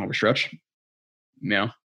that long of a stretch.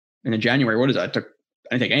 And in January, what is that? I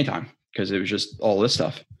didn't take any time because it was just all this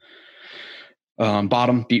stuff.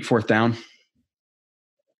 Bottom, beat 4th down.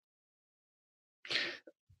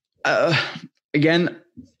 Again,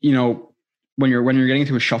 when you're getting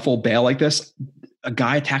into a shuffle bail like this, a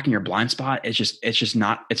guy attacking your blind spot, it's just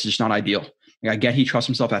not ideal. Like, I get he trusts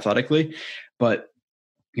himself athletically, but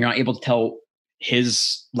you're not able to tell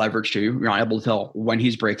his leverage to you. You're not able to tell when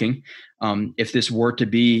he's breaking. If this were to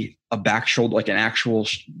be a back shoulder, like an actual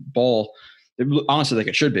ball, honestly, like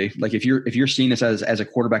it should be. Like if you're seeing this as a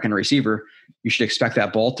quarterback and a receiver, you should expect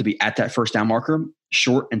that ball to be at that 1st down marker,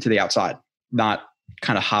 short and to the outside, not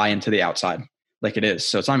kind of high into the outside like it is.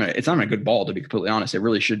 So it's not a good ball, to be completely honest. It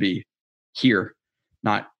really should be here,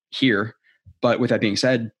 not here. But with that being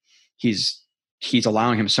said, he's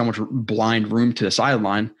allowing him so much blind room to the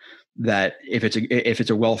sideline that if it's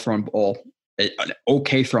a well thrown ball, an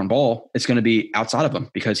okay thrown ball, it's going to be outside of him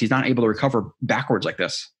because he's not able to recover backwards like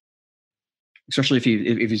this. Especially if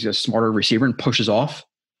he's a smarter receiver and pushes off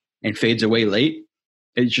and fades away late,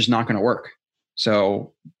 it's just not going to work.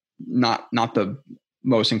 So not the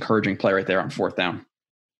most encouraging play right there on 4th down.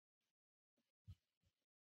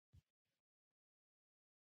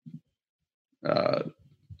 Uh,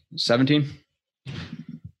 17.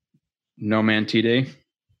 No man TD.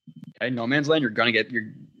 Okay, no man's land. You're gonna get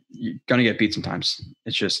beat sometimes.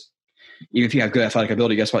 It's just, even if you have good athletic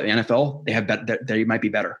ability, guess what? The NFL, they might be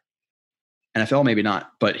better. NFL maybe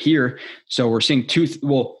not, but here, so we're seeing two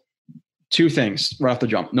things right off the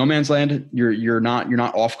jump. No man's land. You're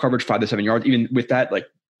not off coverage 5 to 7 yards. Even with that, like,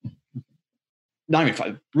 not even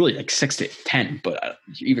 5, really like 6 to 10, but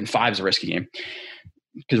even 5 is a risky game,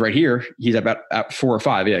 because right here he's about at 4 or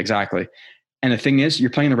 5. Yeah, exactly. And the thing is, you're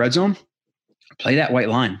playing the red zone. Play that white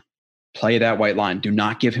line. Play that white line. Do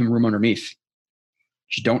not give him room underneath.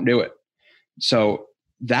 Just don't do it. So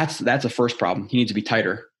that's the first problem. He needs to be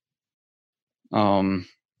tighter.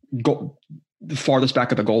 Go the farthest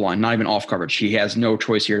back of the goal line, not even off coverage. He has no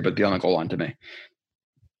choice here but be on the goal line to me.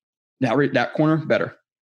 That corner, better.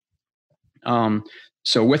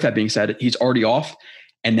 So with that being said, he's already off.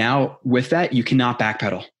 And now with that, you cannot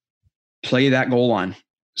backpedal. Play that goal line.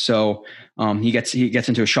 So he gets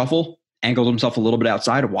into a shuffle, angled himself a little bit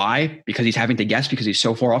outside. Why? Because he's having to guess, because he's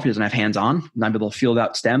so far off. He doesn't have hands on. Not able to feel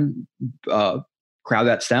that stem, crowd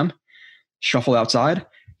that stem, shuffle outside.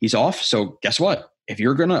 He's off. So guess what? If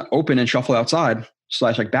you're going to open and shuffle outside /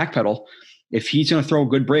 like backpedal, if he's going to throw a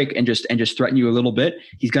good break and just threaten you a little bit,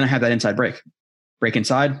 he's going to have that inside break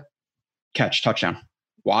inside, catch, touchdown.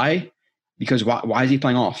 Why? Because why is he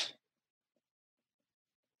playing off?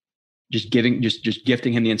 Just gifting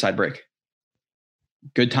him the inside break.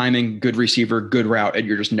 Good timing, good receiver, good route, and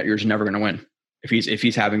you're just never going to win if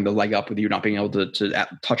he's having the leg up with you not being able to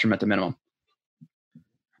touch him at the minimum.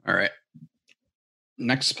 All right.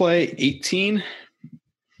 Next play, 18.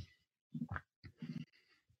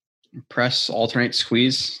 Press, alternate,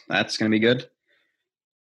 squeeze. That's going to be good.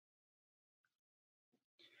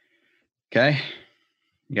 Okay.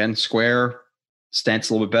 Again, square, stance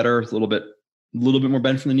a little bit better, a little bit more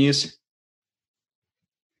bend from the knees.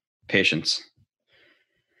 Patience.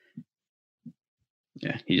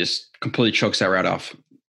 Yeah, he just completely chokes that route off.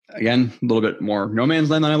 Again, a little bit more no man's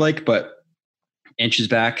land than I like, but inches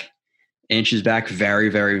back, very,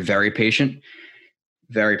 very, very patient.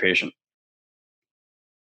 Very patient.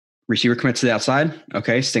 Receiver commits to the outside.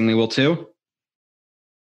 Okay, Stingley will too.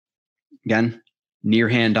 Again, near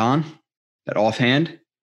hand on, that off hand.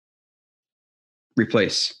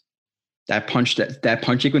 Replace. That punch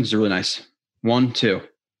sequence is really nice. 1, 2.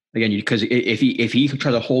 Again, because if he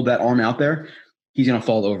tries to hold that arm out there, he's going to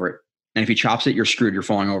fall over it. And if he chops it, you're screwed. You're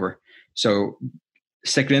falling over. So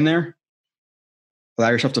stick it in there. Allow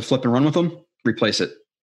yourself to flip and run with them. Replace it.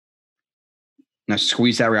 Now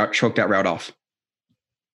squeeze that route, choke that route off.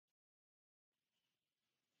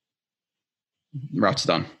 Route's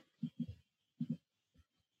done.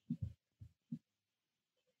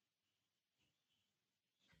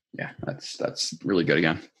 Yeah, that's really good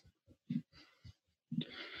again.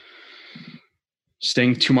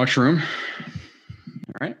 Staying too much room.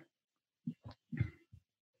 All right.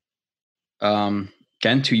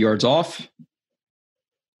 Again, 2 yards off.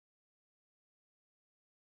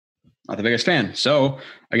 Not the biggest fan. So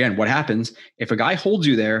again, what happens if a guy holds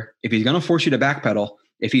you there? If he's going to force you to backpedal,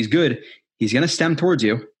 if he's good, he's going to stem towards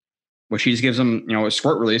you, which he just gives him, a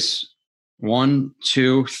squirt release. 1,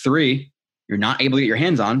 2, 3. You're not able to get your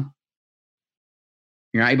hands on.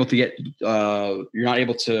 You're not able to get.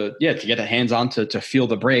 To get the hands on to feel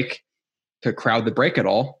the break, to crowd the break at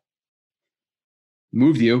all.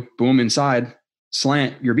 Move you, boom, inside,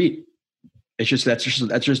 slant, you're beat. It's just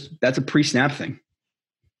that's a pre-snap thing.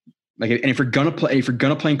 Like, and if you're gonna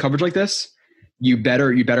play in coverage like this, you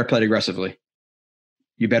better play it aggressively.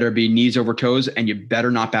 You better be knees over toes, and you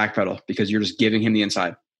better not backpedal, because you're just giving him the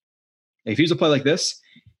inside. If he was to play like this,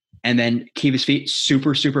 and then keep his feet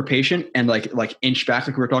super, super patient and like inch back,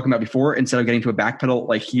 like we were talking about before, instead of getting to a backpedal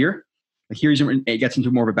like here. Like here, it gets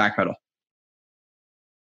into more of a backpedal.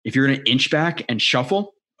 If you're going to inch back and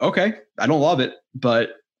shuffle, okay, I don't love it,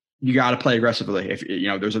 but you got to play aggressively. If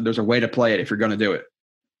there's a way to play it if you're going to do it.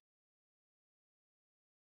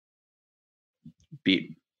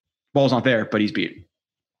 Beat. Ball's not there, but he's beat.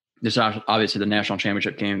 This is obviously the national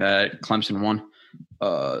championship game that Clemson won.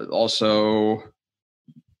 Also,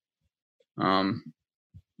 it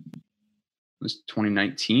was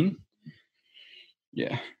 2019.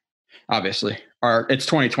 Yeah, obviously. Or it's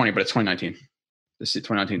 2020, but it's 2019. This is the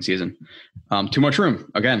 2019 season. Too much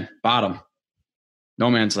room. Again, bottom.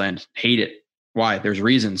 No man's land. Hate it. Why? There's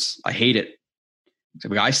reasons. I hate it. So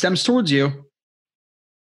if a guy stems towards you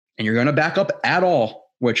and you're going to back up at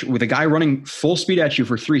all, which with a guy running full speed at you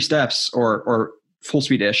for 3 steps or full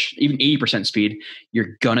speed-ish, even 80% speed,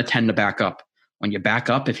 you're going to tend to back up. When you back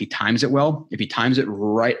up, if he times it well, if he times it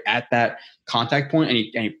right at that contact point and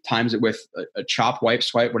he times it with a chop, wipe,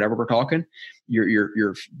 swipe, whatever we're talking,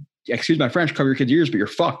 you're excuse my French, cover your kids' ears, but you're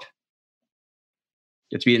fucked.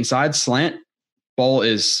 Gets beat inside, slant. Ball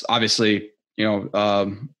is obviously, I don't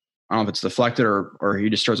know if it's deflected or he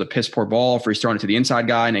just throws a piss poor ball, or he's throwing it to the inside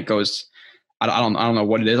guy and it goes, I don't know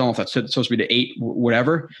what it is. I don't know if that's supposed to be to 8,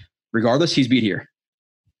 whatever. Regardless, he's beat here.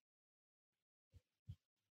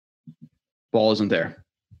 Ball isn't there.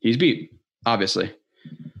 He's beat, obviously.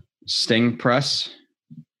 Sting press.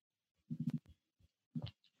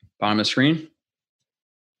 Bottom of the screen.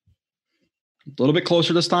 A little bit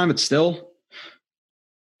closer this time, but still.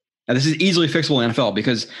 Now, this is easily fixable in NFL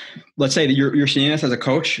because let's say that you're seeing this as a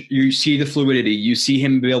coach. You see the fluidity. You see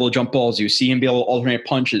him be able to jump balls. You see him be able to alternate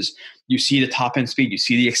punches. You see the top end speed. You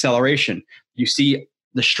see the acceleration. You see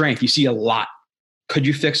the strength. You see a lot. Could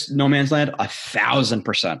you fix no man's land?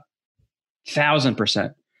 1,000%.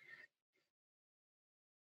 1,000%.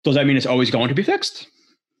 Does that mean it's always going to be fixed?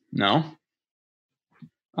 No.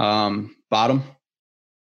 Bottom.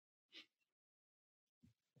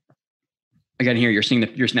 Again, here you're seeing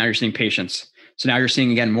you're seeing patience. So now you're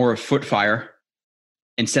seeing again more of foot fire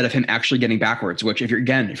instead of him actually getting backwards. Which if you're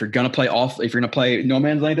going to play no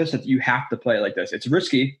man's like this, you have to play like this. It's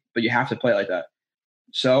risky, but you have to play like that.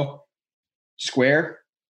 So square,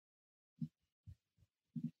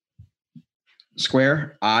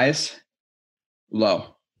 eyes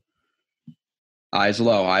low, eyes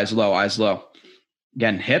low, eyes low, eyes low.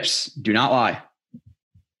 Again, hips do not lie.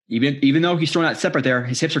 Even though he's throwing that step right there,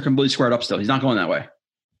 his hips are completely squared up still. He's not going that way.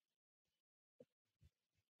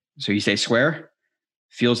 So you stay square,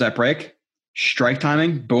 feels that break, strike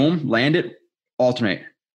timing, boom, land it, alternate.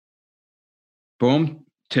 Boom,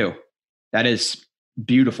 2. That is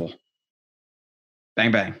beautiful.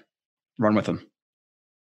 Bang, bang. Run with him.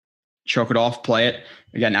 Choke it off, play it.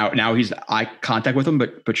 Again, now he's eye contact with him,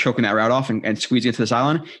 but choking that route off and squeezing it to the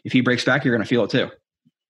sideline. If he breaks back, you're going to feel it too.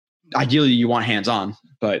 Ideally, you want hands on,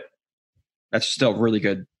 but that's still really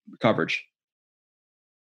good coverage.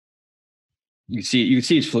 You can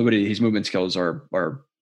see his fluidity, his movement skills are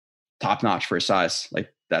top notch for his size.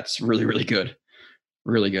 Like that's really, really good.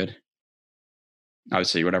 Really good.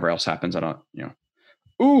 Obviously, whatever else happens, I don't,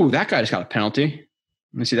 Ooh, that guy just got a penalty.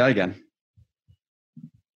 Let me see that again.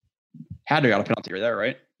 Had to got a penalty right there,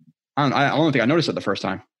 right? I don't think I noticed it the first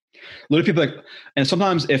time. Little people and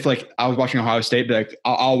sometimes if I was watching Ohio State,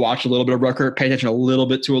 I'll watch a little bit of Rucker, pay attention a little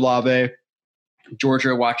bit to Olave,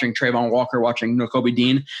 Georgia, watching Trayvon Walker, watching Nakobe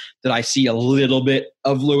Dean, that I see a little bit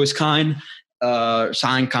of Lewis Kine,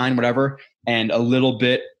 Sign Kine, whatever, and a little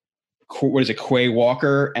bit, Quay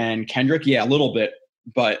Walker and Kendrick? Yeah, a little bit.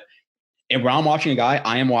 But when I'm watching a guy,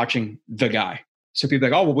 I am watching the guy. So people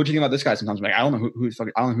are like, oh, well, what do you think about this guy? Sometimes I'm like, I don't know who you're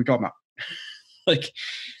talking about.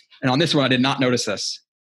 And on this one, I did not notice this.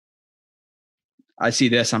 I see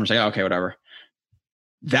this. I'm just like, oh, okay, whatever.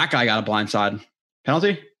 That guy got a blindside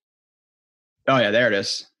penalty. Oh yeah, there it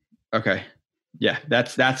is. Okay, yeah,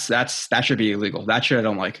 that should be illegal. That shit I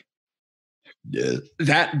don't like.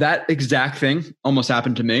 That exact thing almost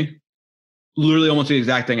happened to me. Literally, almost the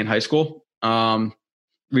exact thing in high school.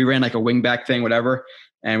 We ran a wing back thing, whatever,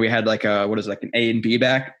 and we had an A and B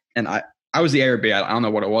back, and I was the A or B. I don't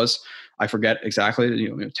know what it was. I forget exactly.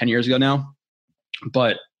 10 years ago now,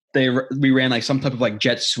 but. We ran some type of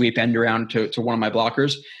jet sweep end around to one of my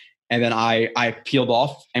blockers. And then I peeled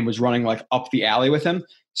off and was running up the alley with him.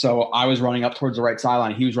 So I was running up towards the right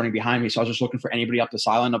sideline. He was running behind me. So I was just looking for anybody up the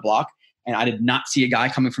sideline to block. And I did not see a guy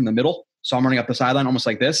coming from the middle. So I'm running up the sideline almost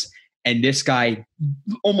like this. And this guy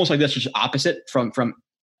almost like this, just opposite from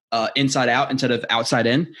inside out instead of outside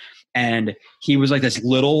in. And he was this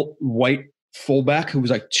little white fullback who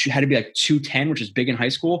was had to be 210, which is big in high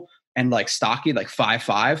school. And stocky,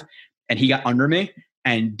 5'5", and he got under me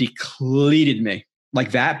and decleated me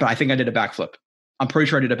like that. But I think I did a backflip. I'm pretty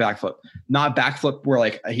sure I did a backflip, not backflip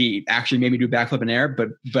where he actually made me do backflip in air, but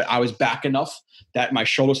I was back enough that my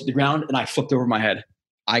shoulders hit the ground and I flipped over my head.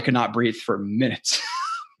 I could not breathe for minutes,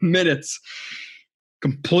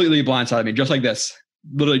 completely blindsided me, just like this,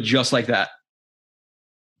 literally just like that.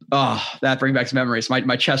 Oh, that brings back some memories.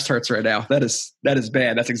 My chest hurts right now. That is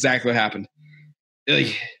bad. That's exactly what happened. Ugh.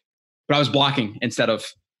 But I was blocking instead of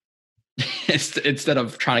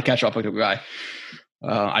trying to catch up with the guy.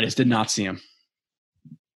 I just did not see him.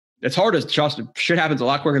 It's hard to trust. Shit happens a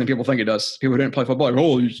lot quicker than people think it does. People who didn't play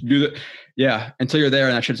football, you just do that. Yeah, until you're there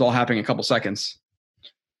and that shit's all happening in a couple seconds.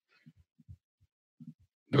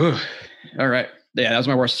 Ugh. All right. Yeah, that was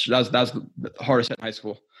my worst. That was the hardest hit in high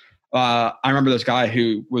school. I remember this guy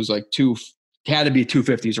who was had to be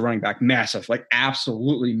 250. He's a running back, massive,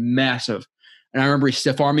 absolutely massive. And I remember he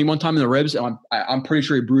stiff-armed me one time in the ribs, and I'm pretty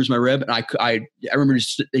sure he bruised my rib. And I remember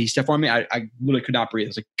he stiff-armed me. I literally could not breathe.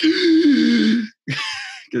 I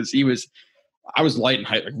was because I was light in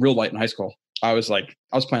height, real light in high school. I was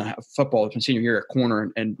playing football in senior year at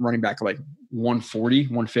corner and running back like 140,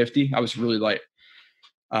 150. I was really light.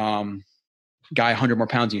 Guy 100 more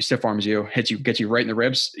pounds than you, stiff arms you, gets you right in the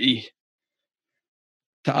ribs.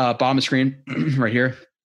 Bottom of the screen right here.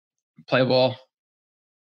 Play ball.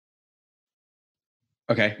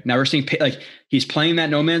 Okay, now we're seeing like he's playing that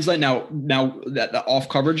no man's land. Now that the off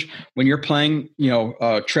coverage, when you're playing,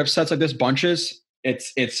 trip sets like this, bunches,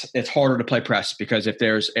 it's harder to play press because if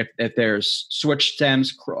there's switch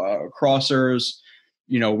stems, crossers,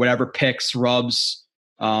 whatever picks, rubs,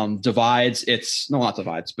 divides, not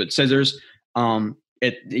divides, but scissors,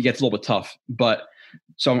 it gets a little bit tough. But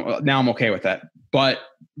so now I'm okay with that. But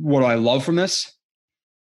what do I love from this?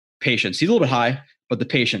 Patience. He's a little bit high, but the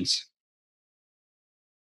patience.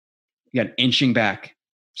 Again, inching back,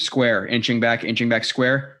 square, inching back,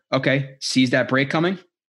 square. Okay, sees that break coming,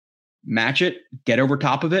 match it, get over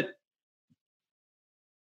top of it.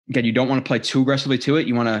 Again, you don't want to play too aggressively to it.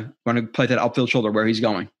 You want to play that upfield shoulder where he's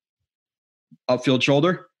going. Upfield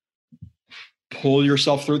shoulder, pull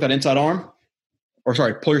yourself through that inside arm,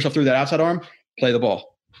 pull yourself through that outside arm, play the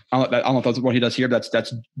ball. I don't know if that's what he does here.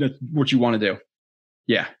 That's what you want to do.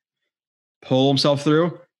 Yeah. Pull himself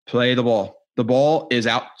through, play the ball. The ball is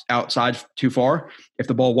outside too far. If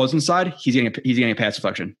the ball was inside, he's getting a pass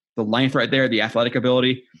deflection. The length right there, the athletic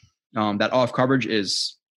ability, that off coverage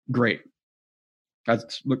is great.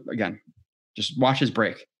 Look again, just watch his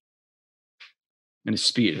break and his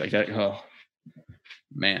speed like that. Oh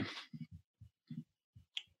man.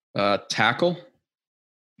 Tackle.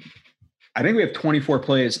 I think we have 24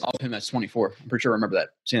 plays of him that's 24. I'm pretty sure I remember that.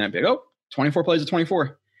 Seeing that big. 24 plays at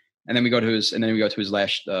 24. And then we go to his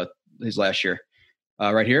last year.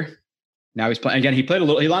 Right here. Now he's playing again. He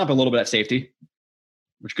lined up a little bit at safety,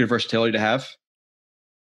 which good versatility to have.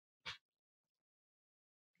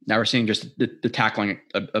 Now we're seeing just the tackling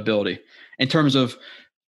ability in terms of,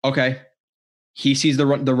 okay, he sees the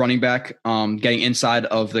running back getting inside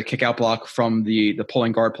of the kick out block from the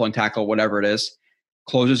pulling guard, pulling tackle, whatever it is,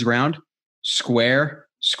 closes ground, square,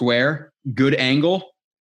 good angle.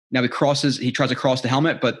 Now he tries to cross the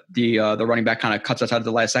helmet, but the running back kind of cuts outside at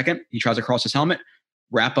the last second. He tries to cross his helmet,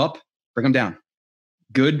 wrap up, bring him down.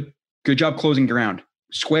 Good job closing ground.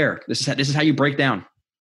 Square. This is how you break down.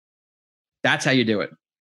 That's how you do it.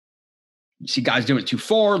 You see guys doing it too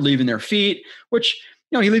far, leaving their feet, which,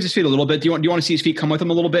 he leaves his feet a little bit. Do you want to see his feet come with him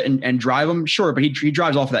a little bit and drive him? Sure, but he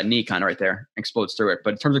drives off of that knee kind of right there, explodes through it.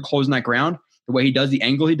 But in terms of closing that ground, the way he does, the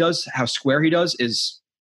angle he does, how square he does is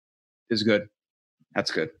good.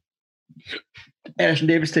 That's good. Ashton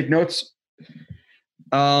Davis, take notes.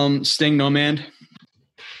 Sting, no man,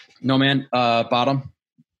 bottom.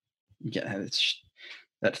 Yeah, it's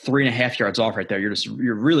that 3.5 yards off right there.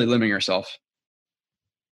 You're really limiting yourself.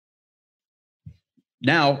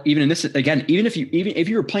 Now, even in this, again, even if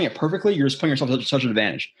you were playing it perfectly, you're just putting yourself at such an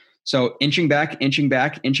advantage. So inching back.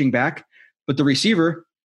 But the receiver,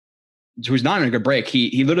 who's not in a good break,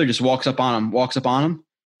 he literally just walks up on him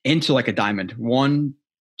into like a diamond. 1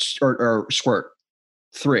 or squirt,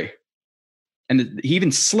 3. And he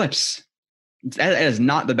even slips. That is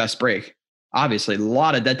not the best break. Obviously, a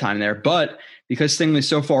lot of dead time there. But because Stingley's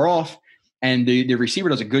so far off and the receiver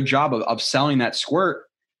does a good job of selling that squirt,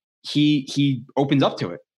 he opens up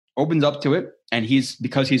to it. And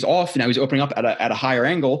because he's off, now he's opening up at a higher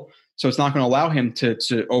angle. So it's not going to allow him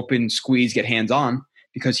to open, squeeze, get hands on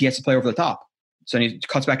because he has to play over the top. So he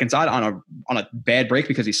cuts back inside on a bad break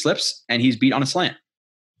because he slips and he's beat on a slant.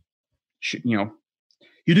 You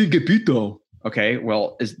didn't get beat though. Okay,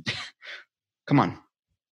 well, come on.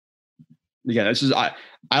 Yeah, this is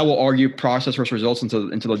I will argue process versus results until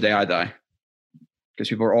the day I die, because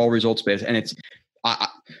people are all results based, and it's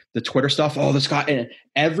the Twitter stuff. Oh, this guy, and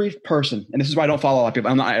every person, and this is why I don't follow a lot of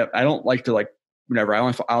people. I don't like to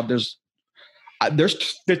whatever.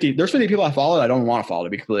 There's 50 people I follow that I don't want to follow,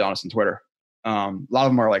 to be completely honest, on Twitter. A lot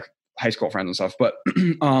of them are like high school friends and stuff, but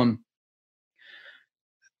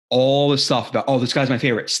all this stuff about, oh, this guy's my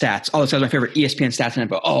favorite stats. Oh, this guy's my favorite ESPN stats and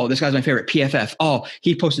info. Oh, this guy's my favorite PFF. Oh,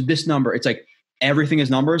 he posted this number. It's like everything is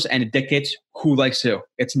numbers, and it dictates who likes who.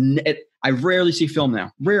 I rarely see film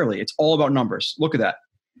now. Rarely. It's all about numbers. Look at that.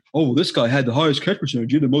 Oh, well, this guy had the highest catch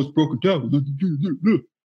percentage, the most broken tackle.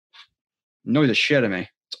 Annoys the shit out of me.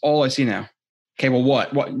 It's all I see now. Okay, well,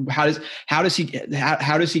 what? How does he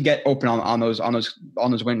get open on those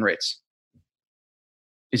win rates?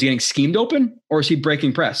 Is he getting schemed open, or is he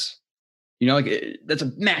breaking press? That's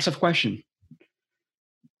a massive question.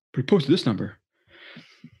 But he posted this number.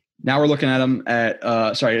 Now we're looking at him at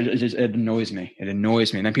it annoys me. It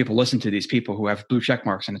annoys me. And then people listen to these people who have blue check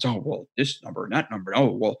marks, and it's, oh, well, this number and that number.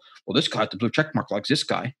 Oh, well, this guy at the blue check mark likes this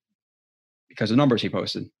guy. because of numbers he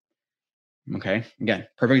posted. Okay. Again,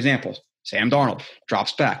 perfect example. Sam Darnold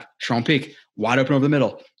drops back. Sean Peak wide open over the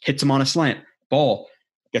middle, hits him on a slant. Ball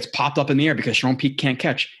gets popped up in the air because Sean Peak can't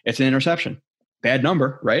catch. It's an interception. Bad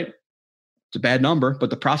number, right? It's a bad number, but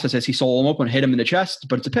the process is he saw him open, hit him in the chest,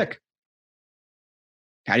 but it's a pick.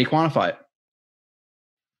 How do you quantify it?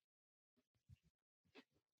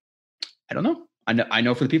 I don't know. I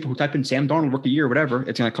know for the people who type in Sam Darnold rookie year or whatever,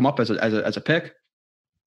 it's going to come up as a pick.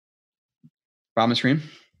 Bottom of the screen.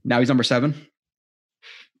 Now he's number 7.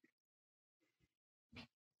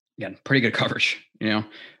 Again, pretty good coverage.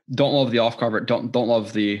 Don't love the off cover. Don't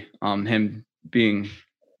love the him being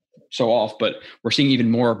so off. But we're seeing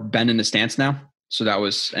even more bend in the stance now. So that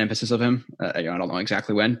was an emphasis of him. I don't know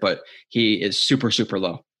exactly when, but he is super, super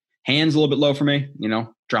low. Hands a little bit low for me.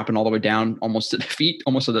 Dropping all the way down, almost to the feet,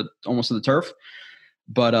 almost to the turf.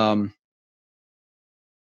 But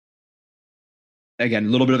again, a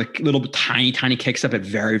little bit tiny kick step, but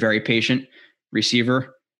very, very patient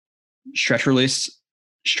receiver. Stretch release,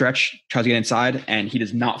 tries to get inside, and he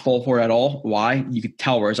does not fall for it at all. Why? You can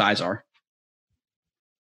tell where his eyes are.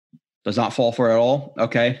 Does not fall for it at all.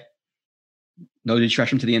 Okay. No, you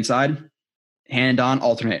stretch him to the inside. Hand on,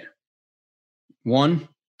 alternate. 1,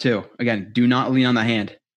 2. Again, do not lean on the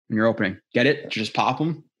hand when you're opening. Get it? Just pop them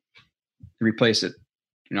and replace it.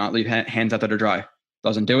 Do not leave hands out there to dry.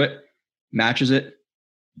 Doesn't do it. Matches it.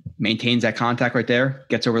 Maintains that contact right there.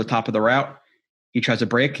 Gets over the top of the route. He tries to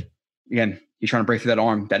break. Again, he's trying to break through that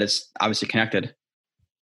arm that is obviously connected.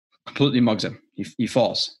 Completely mugs him. He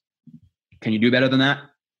falls. Can you do better than that?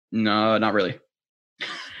 No, not really.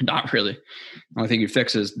 Not really. The only thing you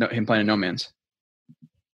fix is him playing in no man's.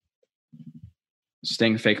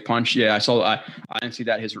 Sting fake punch. Yeah, I didn't see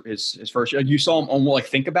that his first. You saw him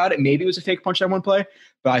think about it. Maybe it was a fake punch that one play,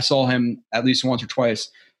 but I saw him at least once or twice,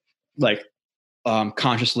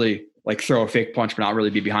 consciously throw a fake punch, but not really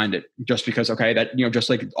be behind it. Just because, okay, that just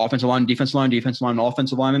like offensive line, defensive line,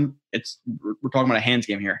 offensive lineman. We're talking about a hands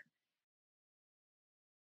game here.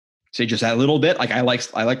 So just that little bit, I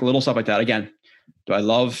like little stuff like that. Again, do I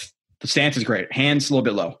love the stance is great. Hands a little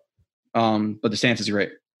bit low, but the stance is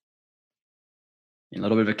great. A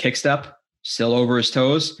little bit of a kick step, still over his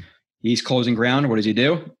toes. He's closing ground. What does he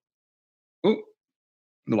do? Ooh,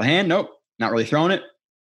 little hand. Nope, not really throwing it.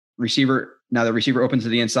 Receiver. Now the receiver opens to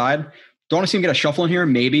the inside. Don't want to see him get a shuffle in here.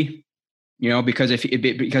 Maybe, because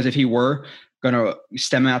if he were going to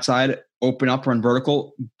stem outside, open up, run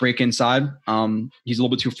vertical, break inside, he's a little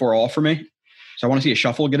bit too far off for me. So I want to see a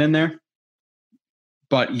shuffle get in there.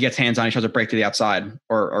 But he gets hands on. He tries to break to the outside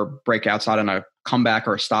or break outside on a comeback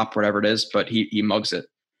or a stop, whatever it is. But he mugs it.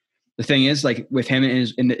 The thing is, with him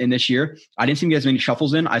in this year, I didn't see him get as many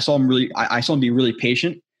shuffles in. I saw him be really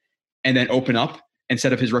patient and then open up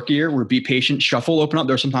instead of his rookie year, where be patient, shuffle, open up.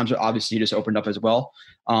 There are sometimes obviously he just opened up as well.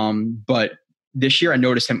 But this year I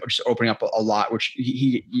noticed him just opening up a lot, which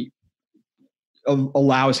he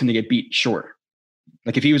allows him to get beat short.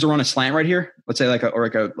 Like if he was to run a slant right here, let's say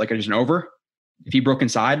just an over. If he broke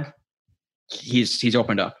inside, he's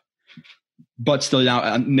opened up. But still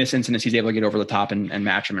now in this instance, he's able to get over the top and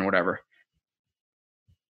match him and whatever.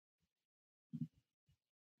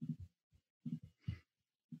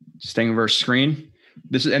 Sting versus screen.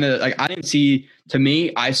 This is I didn't see. To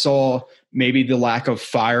me, I saw maybe the lack of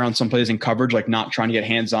fire on some plays in coverage, not trying to get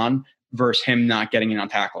hands on, versus him not getting in on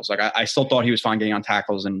tackles. I still thought he was fine getting on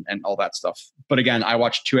tackles and all that stuff. But again, I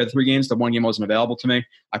watched 2 out of 3 games. The one game wasn't available to me.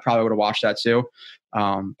 I probably would have watched that too.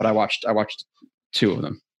 But I watched 2 of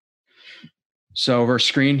them. So versus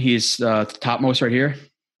screen, he's topmost right here.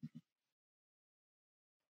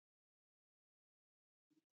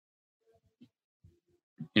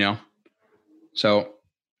 So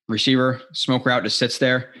receiver, smoke route just sits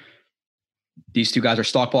there. These 2 guys are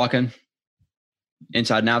stalk blocking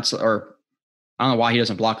inside and outside, or I don't know why he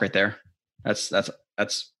doesn't block right there. That's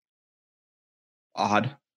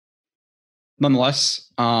odd. Nonetheless,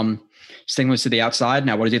 Sting moves to the outside.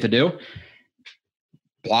 Now, what does he have to do?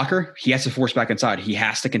 Blocker, he has to force back inside. He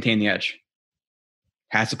has to contain the edge.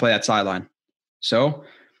 Has to play that sideline. So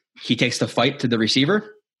he takes the fight to the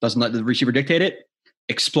receiver, doesn't let the receiver dictate it,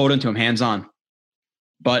 explode into him, hands on.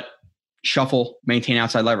 But shuffle, maintain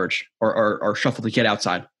outside leverage, or shuffle to get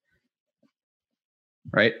outside.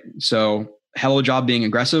 Right? So hell of a job being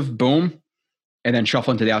aggressive, boom, and then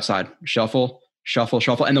shuffle into the outside. Shuffle.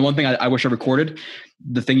 And the one thing I wish I recorded,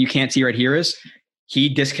 the thing you can't see right here is he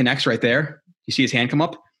disconnects right there. You see his hand come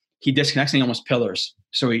up? He disconnects and he almost pillars.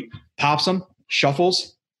 So he pops him,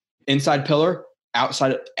 shuffles, inside pillar,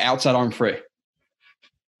 outside arm free.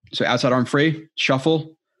 So outside arm free,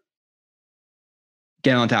 shuffle,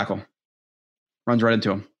 get on tackle. Runs right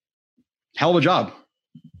into him. Hell of a job.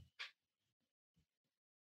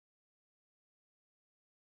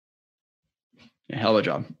 Yeah, hell of a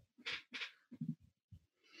job.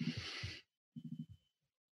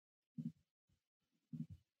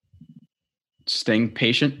 Staying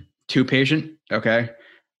patient, too patient. Okay.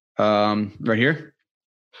 Right here.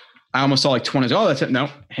 I almost saw like 20. Oh, that's it. No,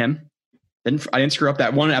 him. I didn't screw up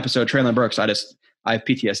that one episode, Traylon Burks. I have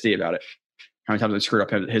PTSD about it. How many times I screwed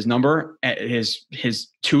up his number, his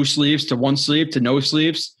 2 sleeves to 1 sleeve to no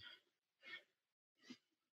sleeves.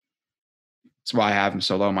 That's why I have him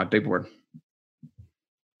so low on my big board.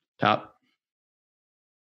 Top.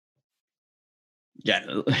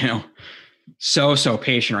 Yeah, so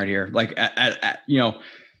patient right here. Like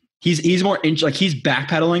he's more like he's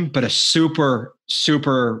backpedaling, but a super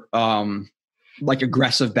like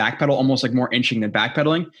aggressive backpedal, almost like more inching than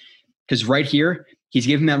backpedaling. Because right here, he's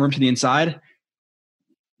giving that room to the inside.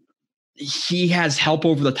 He has help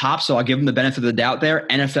over the top, so I'll give him the benefit of the doubt there.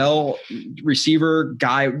 NFL receiver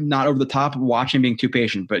guy, not over the top, watch him being too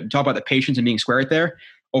patient. But talk about the patience and being square right there,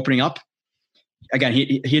 opening up. Again,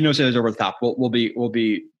 he knows it was over the top. We'll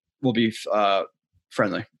be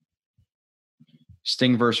friendly.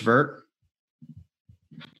 Sting versus Vert.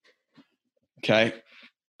 Okay.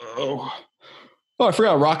 Oh, I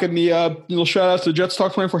forgot. Rocking the little shout outs to Jets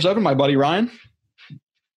Talk 24/7. My buddy Ryan.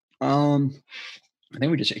 I think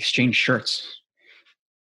we just exchanged shirts.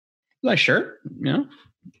 Nice shirt,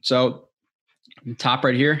 So top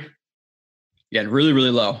right here. Yeah, really, really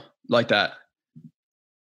low. Like that.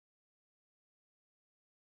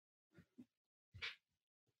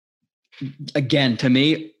 Again, to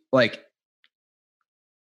me, like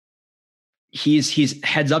he's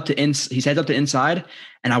heads up to inside,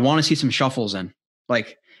 and I want to see some shuffles in.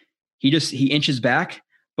 Like he inches back.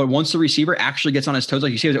 But once the receiver actually gets on his toes,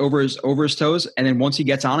 like you see, it over his toes, and then once he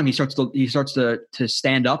gets on him, he starts to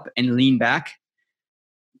stand up and lean back.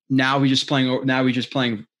 Now he's just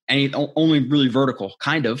playing only really vertical,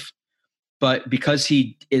 kind of. But because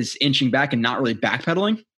he is inching back and not really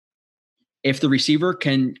backpedaling, if the receiver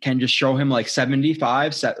can just show him like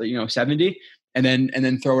 75, 70, and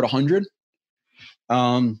then throw it 100, he's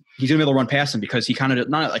gonna be able to run past him because he kind of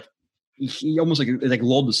not like he almost like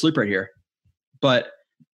lulled to sleep right here, but.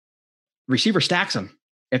 Receiver stacks him.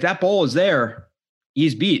 If that ball is there,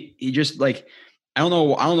 he's beat. He just like I don't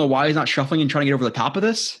know why he's not shuffling and trying to get over the top of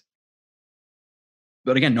this.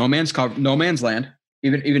 But again, no man's land.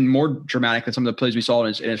 Even more dramatic than some of the plays we saw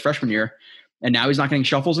in his freshman year. And now he's not getting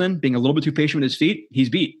shuffles in, being a little bit too patient with his feet. He's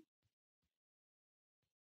beat.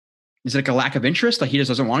 Is it like a lack of interest? Like he just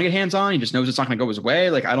doesn't want to get hands on. He just knows it's not going to go his way.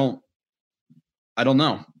 Like I don't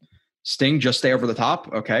know. Sting just stay over the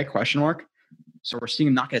top. Okay, question mark. So we're seeing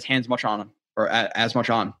him not get his hands much on him or as much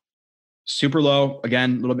on. Super low.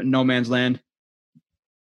 Again, a little bit no man's land.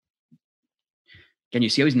 Again, you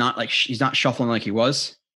see how he's not shuffling like he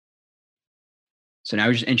was. So now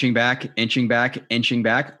he's just inching back,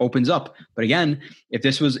 opens up. But again, if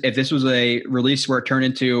this was a release where it turned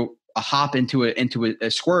into a hop into a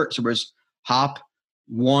squirt, so it was hop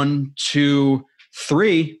 1, 2,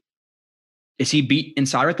 3. Is he beat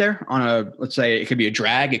inside right there on let's say it could be a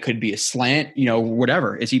drag, it could be a slant,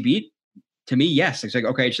 whatever. Is he beat? To me, yes. It's like,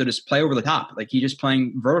 okay, so just play over the top. Like he's just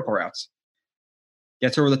playing vertical routes.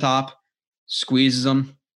 Gets over the top, squeezes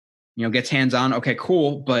them, gets hands on. Okay,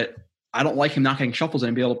 cool. But I don't like him not getting shuffles in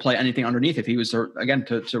and be able to play anything underneath if he was,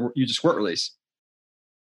 to use a squirt release.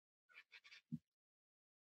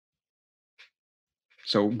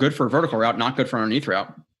 So good for a vertical route, not good for an underneath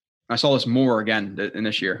route. I saw this more again in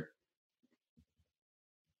this year.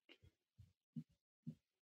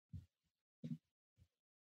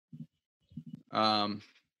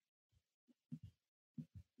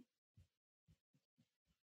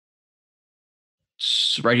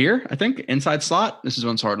 Right here, I think inside slot. This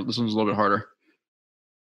one's hard. This one's a little bit harder.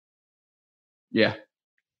 Yeah.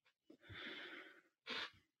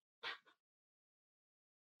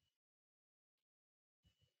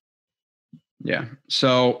 Yeah.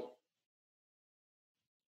 So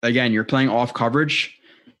again, you're playing off coverage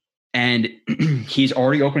and he's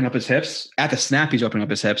already opening up his hips. At the snap, he's opening up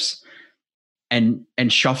his hips and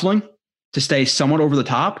shuffling to stay somewhat over the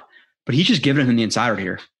top, but he's just giving him the insider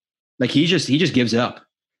here. Like he just gives it up.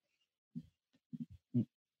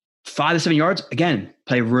 5 to 7 yards. Again,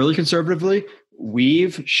 play really conservatively,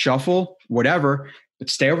 weave, shuffle, whatever, but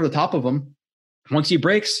stay over the top of him. Once he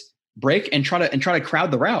breaks, break and try to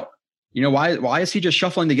crowd the route. Why is he just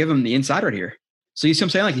shuffling to give him the insider here? So you see what I'm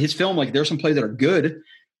saying? Like his film, like there's some plays that are good,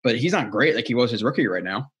 but he's not great like he was his rookie right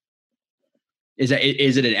now. Is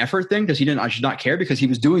it an effort thing? I should not care because he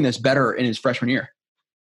was doing this better in his freshman year.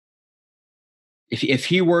 If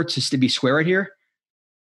he were to be square right here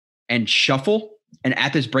and shuffle and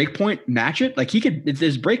at this break point match it, like he could.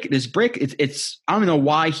 This break, it's I don't know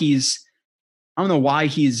why he's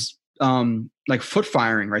like foot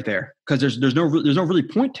firing right there, because there's no really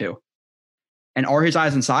point to. And are his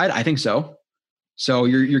eyes inside? I think so. So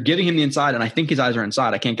you're giving him the inside, and I think his eyes are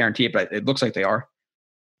inside. I can't guarantee it, but it looks like they are.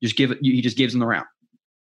 He just gives him the route.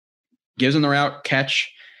 Gives him the route,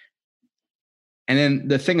 catch. And then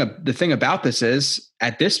the thing about this is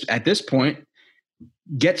at this point,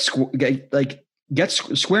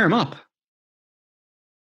 square him up.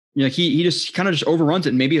 You know, he just kind of just overruns it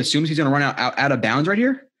and maybe assumes he's going to run out of bounds right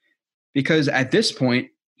here, because at this point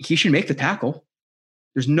he should make the tackle.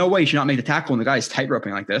 There's no way he should not make the tackle when the guy is tight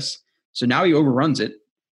roping like this. So now he overruns it,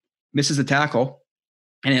 misses the tackle,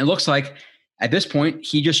 and it looks like at this point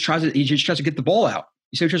he just tries to get the ball out.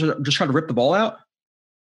 You see, just trying to rip the ball out.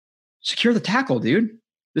 Secure the tackle, dude.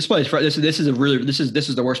 This play is this is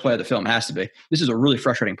the worst play of the film. It has to be. This is a really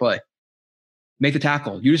frustrating play. Make the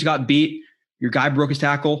tackle. You just got beat. Your guy broke his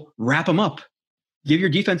tackle. Wrap him up. Give your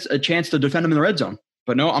defense a chance to defend him in the red zone.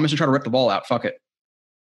 But no, I'm just trying to rip the ball out. Fuck it.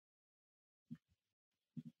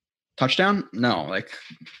 Touchdown? No, like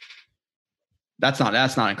that's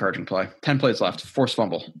not encouraging play. 10 plays left. Forced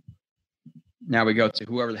fumble. Now we go to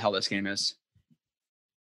whoever the hell this game is.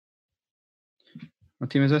 What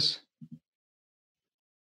team is this?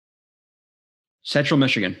 Central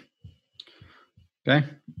Michigan. Okay.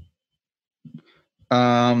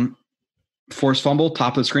 Forced fumble,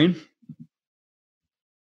 top of the screen.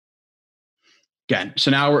 Again, so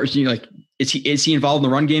now we're like, is he involved in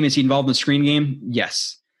the run game? Is he involved in the screen game?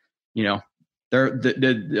 Yes. You know,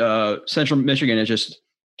 the Central Michigan is just,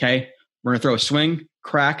 okay, we're gonna throw a swing,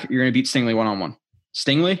 crack, you're gonna beat Stingley one-on-one.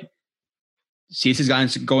 Stingley sees his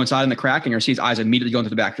guys go inside in the crack, and you're gonna see his eyes immediately go into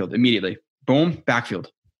the backfield. Immediately. Boom,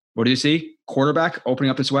 backfield. What do you see? Quarterback opening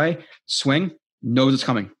up this way, swing, knows it's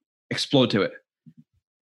coming. Explode to it.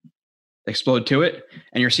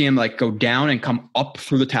 And you're seeing him like go down and come up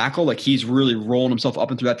through the tackle. Like he's really rolling himself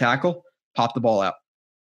up and through that tackle. Pop the ball out.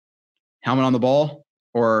 Helmet on the ball,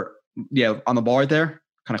 or on the ball right there.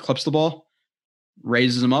 Kind of clips the ball,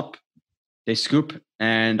 raises him up. They scoop,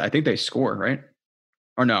 and I think they score, right?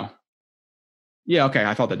 Or no? Yeah, okay.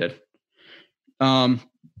 I thought they did.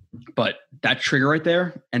 But that trigger right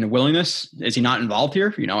there and the willingness, is he not involved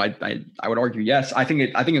here? You know, I would argue yes. I think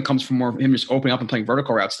it comes from more of him just opening up and playing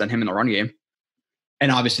vertical routes than him in the run game.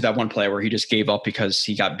 And obviously that one play where he just gave up because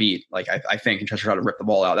he got beat. Like I think he just tried to rip the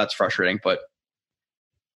ball out. That's frustrating. But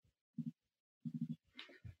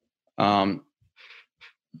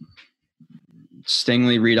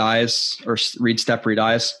Stingley read eyes, or read step, read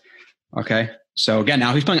eyes. Okay. So again,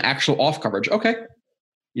 now he's playing actual off coverage. Okay.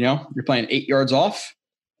 You know, you're playing 8 yards off.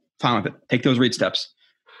 Fine with it. Take those read steps.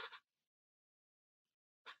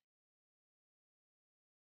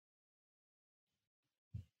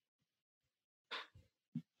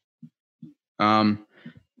 Hold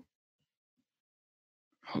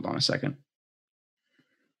on a second.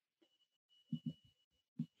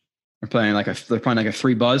 They're playing like a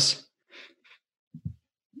 3 buzz.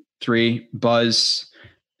 3 buzz.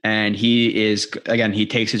 And he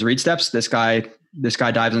takes his read steps. This guy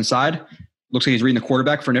dives inside. Looks like he's reading the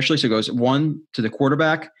quarterback for initially. So he goes 1 to the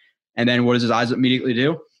quarterback. And then what does his eyes immediately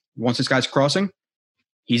do? Once this guy's crossing,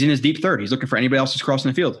 he's in his deep third. He's looking for anybody else who's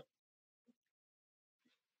crossing the field.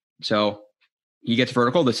 So he gets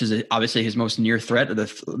vertical. This is obviously his most near threat,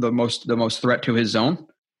 the most threat to his zone.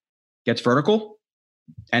 Gets vertical.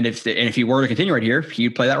 And if he were to continue right here, he'd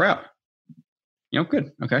play that route. You know,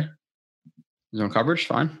 good. Okay. Zone coverage,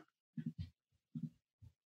 fine.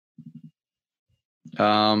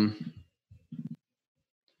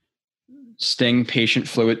 Sting, patient,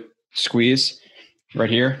 fluid, squeeze right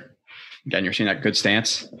here. Again, you're seeing that good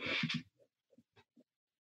stance.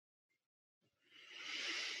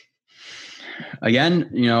 Again,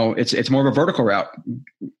 you know, it's more of a vertical route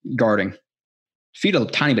guarding. Feet a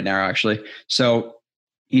tiny bit narrow, actually. So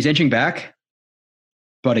he's inching back.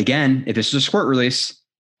 But again, if this is a squirt release,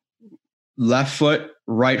 left foot,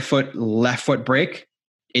 right foot, left foot break,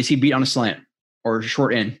 is he beat on a slant or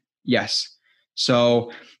short in? Yes.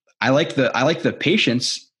 So I like the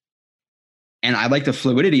patience, and I like the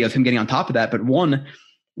fluidity of him getting on top of that. But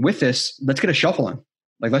with this, let's get a shuffle in.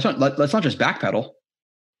 Like let's not just backpedal.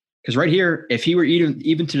 Because right here, if he were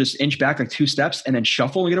even to just inch back like 2 steps and then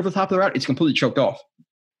shuffle and get over the top of the route, it's completely choked off.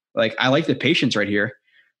 Like I like the patience right here,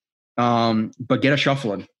 but get a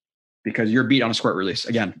shuffle in, because you're beat on a squirt release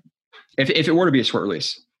again. If it were to be a squirt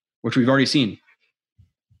release, which we've already seen.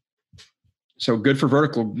 So good for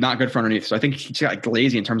vertical, not good for underneath. So I think he got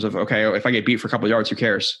lazy in terms of, okay, if I get beat for a couple of yards, who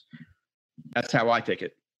cares? That's how I take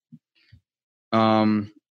it.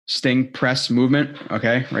 Sting press movement.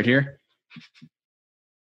 Okay, right here.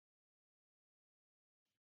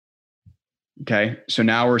 Okay, so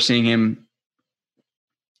now we're seeing him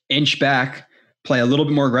inch back, play a little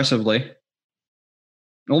bit more aggressively.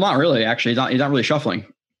 Well, not really, actually. He's not really shuffling.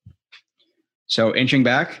 So inching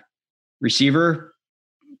back, receiver,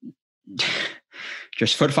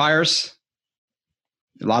 just foot fires.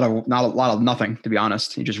 Not a lot of nothing, to be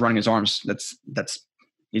honest. He's just running his arms. That's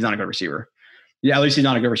he's not a good receiver. Yeah, at least he's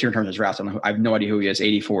not a good receiver in terms of his routes. I have no idea who he is,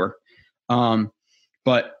 84.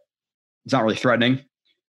 But it's not really threatening.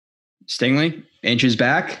 Stingley inches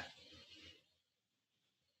back,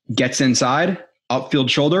 gets inside, upfield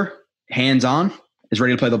shoulder, hands on, is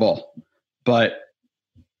ready to play the ball. But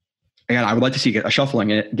again, I would like to see a shuffling,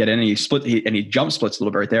 get any jump splits a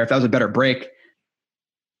little bit right there. If that was a better break,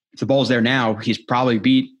 if the ball's there now, he's probably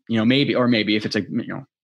beat, maybe if it's a,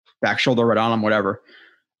 back shoulder right on him, whatever.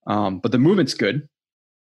 But the movement's good.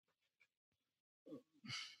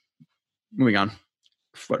 Moving on.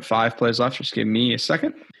 5 plays left? Just give me a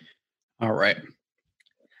second. All right.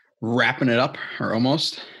 Wrapping it up, or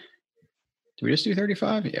almost. Did we just do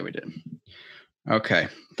 35? Yeah, we did. Okay.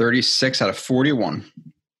 36 out of 41.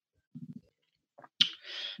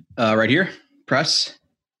 Right here, press.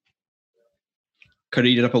 Could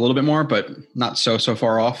have eat it up a little bit more, but not so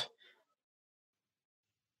far off.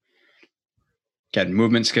 Again,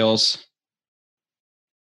 movement skills.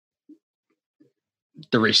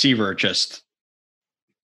 The receiver just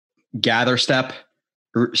gather step,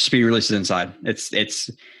 speed releases inside. It's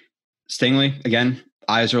Stingley, again,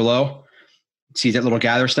 eyes are low. Sees that little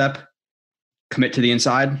gather step, commit to the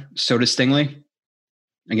inside. So does Stingley.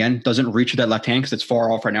 Again, doesn't reach with that left hand because it's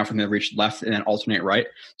far off right now from the reach left and then alternate right.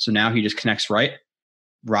 So now he just connects right,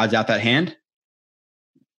 rods out that hand.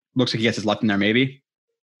 Looks like he gets his left in there maybe.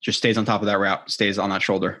 Just stays on top of that route, stays on that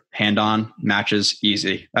shoulder. Hand on, matches,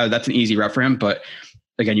 easy. That's an easy rep for him. But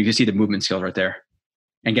again, you can see the movement skills right there.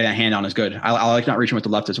 And getting that hand on is good. I like not reaching with the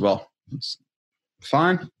left as well. It's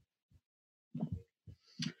fine.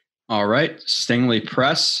 All right, Stingley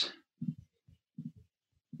press.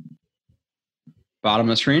 Bottom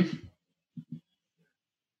of the screen.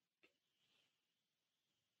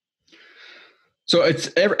 So it's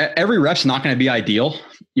every rep's not going to be ideal,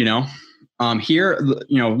 Here, a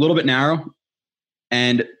little bit narrow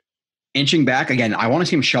and inching back. Again, I want to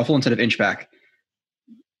see him shuffle instead of inch back.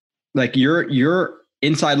 Like you're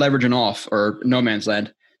inside leverage and off or no man's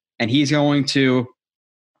land, and he's going to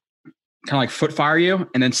kind of like foot fire you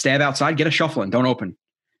and then stab outside, get a shuffle in, don't open.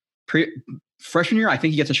 Freshman year, I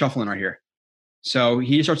think he gets a shuffle in right here. So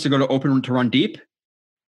he starts to go to open to run deep,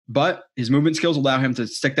 but his movement skills allow him to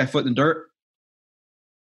stick that foot in the dirt.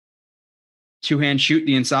 Two-hand shoot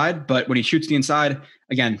the inside, but when he shoots the inside,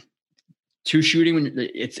 again, two shooting, when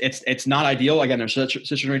it's not ideal. Again, there's such a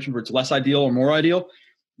situation where it's less ideal or more ideal.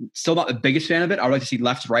 Still not the biggest fan of it. I would like to see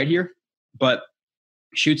left right here, but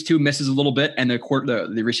shoots two, misses a little bit, and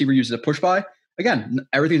the receiver uses a push by. Again,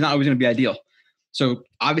 everything's not always going to be ideal. So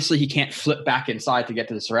obviously he can't flip back inside to get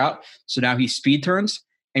to this route. So now he speed turns,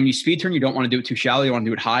 and when you speed turn, you don't want to do it too shallow. You want to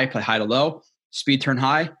do it high, play high to low, speed turn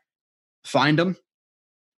high, find him,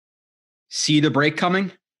 see the break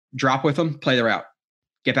coming, drop with him, play the route,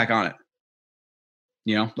 get back on it.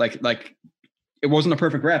 Like it wasn't a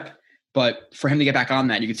perfect rep, but for him to get back on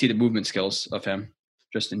that, you can see the movement skills of him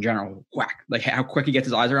just in general. Whack, like how quick he gets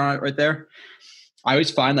his eyes around it right there. I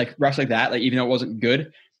always find like reps like that, like even though it wasn't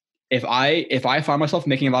good, if I find myself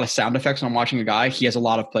making a lot of sound effects when I'm watching a guy, he has a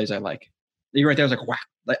lot of plays I like. Even right there, I was like, whack.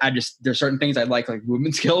 Like there's certain things I like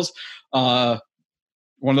movement skills. One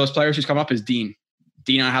of those players who's come up is Dean.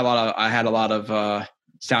 Dean, I had a lot of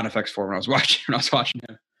sound effects for when I was watching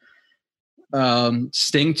him.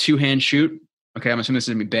 Sting two-hand shoot. Okay, I'm assuming this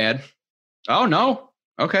is gonna be bad. Oh no.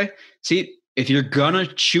 Okay. See, if you're gonna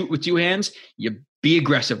shoot with two hands, you be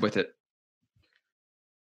aggressive with it.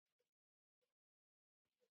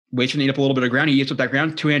 Wait for him to eat up a little bit of ground. He eats up that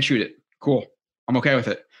ground. Two-hand shoot it. Cool. I'm okay with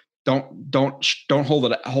it. Don't hold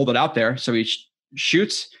it out there. So he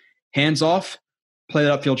shoots, hands off, play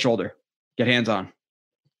that upfield shoulder, get hands on.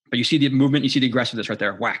 But you see the movement, you see the aggressiveness right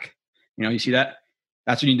there. Whack. You see that?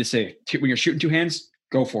 That's what you need to see. When you're shooting two hands,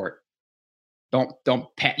 go for it.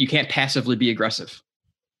 You can't passively be aggressive.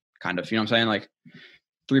 Kind of, you know what I'm saying? Like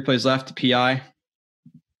 3 plays left, PI,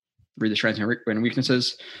 read the strengths and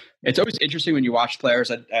weaknesses. It's always interesting when you watch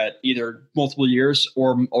players at either multiple years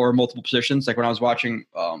or multiple positions. Like when I was watching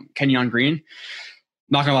Kenyon Green,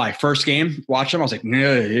 not gonna lie, first game, watch him, I was like,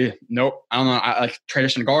 nope, I don't know. I like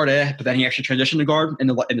transition to guard, but then he actually transitioned to guard in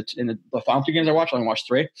the final 2 games I watched. I only watched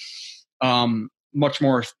 3. Much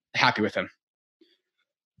more happy with him.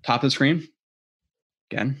 top of the screen.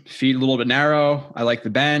 Again, feet a little bit narrow. I like the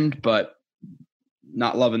bend, but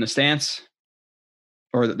not loving the stance,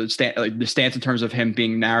 or the stance in terms of him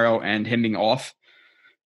being narrow and him being off.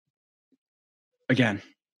 Again,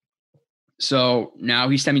 so now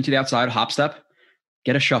he's stemming to the outside, hop step.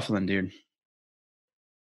 Get a shuffle in, dude.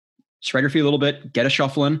 Spread your feet a little bit, get a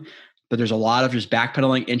shuffle in, but there's a lot of just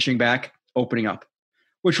backpedaling, inching back, opening up.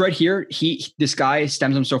 Which right here, this guy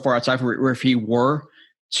stems him so far outside where if he were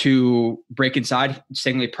to break inside,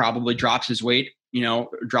 Stingley probably drops his weight,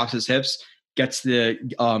 drops his hips, gets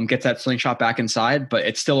that slingshot back inside, but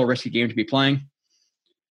it's still a risky game to be playing.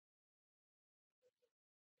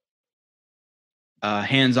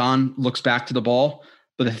 Hands on, looks back to the ball,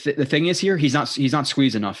 but the thing is here, he's not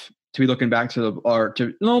squeezed enough to be looking back to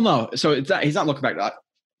no. So he's not looking back.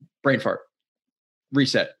 Brain fart,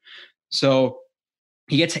 reset. So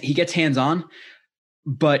he gets hands on,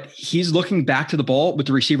 but he's looking back to the ball with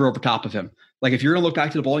the receiver over top of him. Like if you're going to look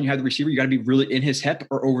back to the ball and you have the receiver, you got to be really in his hip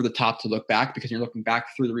or over the top to look back, because you're looking back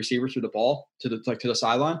through the receiver, through the ball to the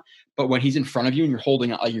sideline. But when he's in front of you and you're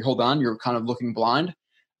hold on, you're kind of looking blind.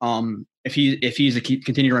 If he's to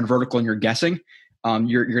continue to run vertical and you're guessing,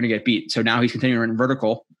 you're going to get beat. So now he's continuing to run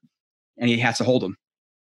vertical, and he has to hold him.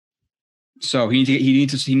 So he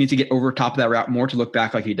needs to get over top of that route more to look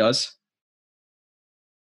back like he does.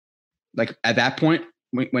 Like at that point,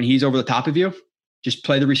 when he's over the top of you, just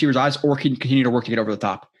play the receiver's eyes, or continue to work to get over the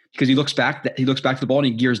top, because he looks back to the ball and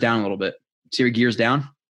he gears down a little bit. See, he gears down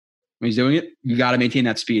when he's doing it. You got to maintain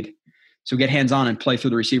that speed. So get hands on and play through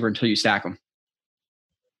the receiver until you stack him,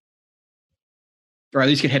 or at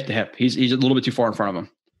least get hip to hip. He's a little bit too far in front of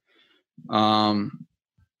him.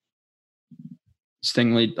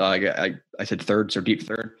 Stingley, I said third, so deep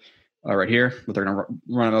third, right here. But they're gonna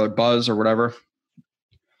run another buzz or whatever.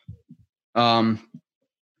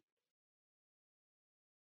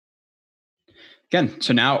 Again,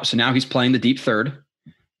 so now he's playing the deep third,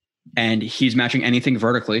 and he's matching anything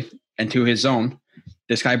vertically and to his zone.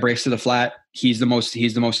 This guy breaks to the flat. He's the most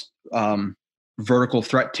vertical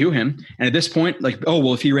threat to him. And at this point, like, oh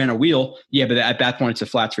well, if he ran a wheel, yeah, but at that point, it's the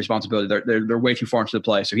flat's responsibility. They're way too far into the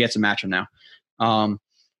play, so he has to match him now.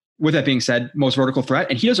 With that being said, most vertical threat,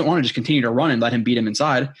 and he doesn't want to just continue to run and let him beat him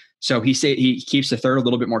inside. So he keeps the third a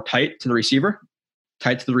little bit more tight to the receiver,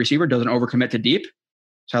 doesn't overcommit to deep.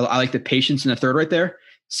 So I like the patience in the third right there.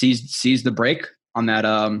 Sees the break on that.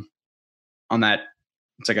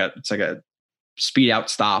 It's like a speed out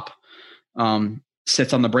stop.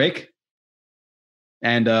 Sits on the break,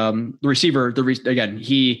 and the receiver. Again,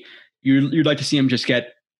 you'd like to see him just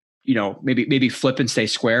get, maybe flip and stay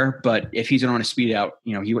square. But if he's on a speed out,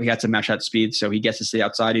 he has to match that speed. So he gets to stay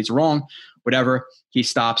outside. He's wrong, whatever. He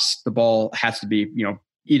stops. The ball has to be,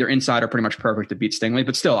 either inside or pretty much perfect to beat Stingley.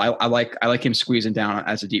 But still, I like him squeezing down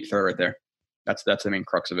as a deep third right there. That's the main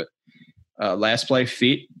crux of it. Last play,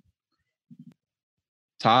 feet,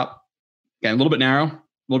 top. Again, a little bit narrow, a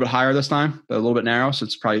little bit higher this time, but a little bit narrow. So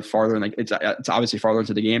it's probably farther. It's obviously farther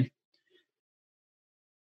into the game.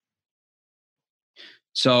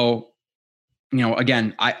 So,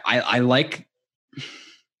 again, I like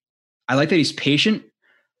that he's patient.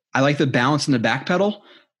 I like the balance in the back pedal,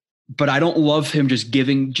 but I don't love him just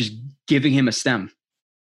giving him a stem.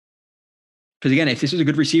 Because again, if this is a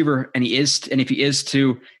good receiver and if he is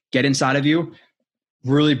to get inside of you,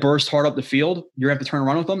 really burst hard up the field, you're gonna have to turn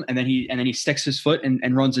around with him, and then he sticks his foot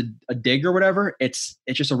and runs a dig or whatever. It's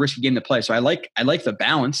just a risky game to play. So I like the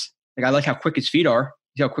balance. Like I like how quick his feet are.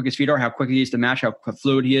 See how quick his feet are, how quick he is to match, how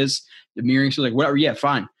fluid he is, the mirroring, so like whatever, yeah,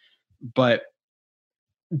 fine. But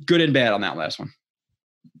good and bad on that last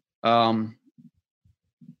one.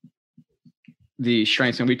 The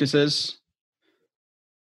strengths and weaknesses.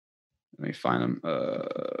 Let me find them.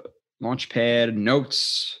 Launchpad,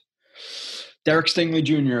 notes. Derek Stingley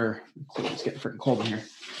Jr. It's getting freaking cold in here.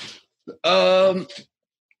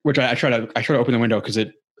 Which I try to open the window because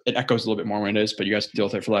it echoes a little bit more when it is, but you guys deal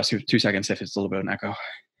with it for the last 2 seconds if it's a little bit of an echo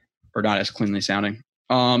or not as cleanly sounding.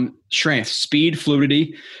 Strength, speed,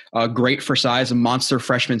 fluidity, great for size, a monster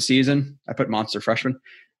freshman season. I put monster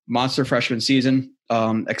freshman season,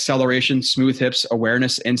 acceleration, smooth hips,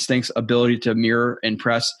 awareness, instincts, ability to mirror and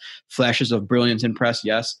press, flashes of brilliance in press.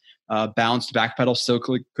 Yes. Balanced back pedal still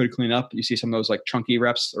could clean up. You see some of those like chunky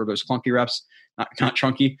reps or those clunky reps, not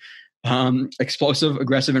chunky. Explosive,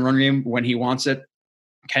 aggressive in run game when he wants it.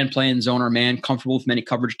 Can play in zone or man, comfortable with many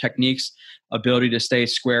coverage techniques, ability to stay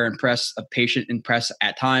square and press, a patient in press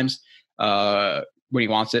at times when he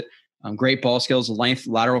wants it. Great ball skills, length,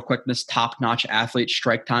 lateral quickness, top-notch athlete,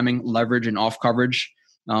 strike timing, leverage, and off coverage.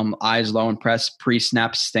 Eyes low and press,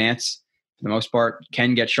 pre-snap stance for the most part.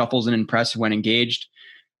 Can get shuffles in and press when engaged.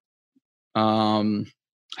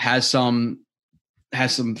 Has some,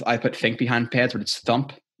 I put think behind pads, but it's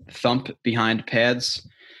thump behind pads.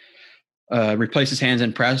 Replaces hands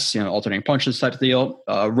in press, alternating punches type of deal.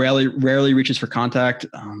 Rarely reaches for contact.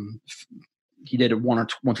 He did it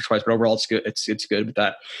once or twice, but overall it's good. It's good with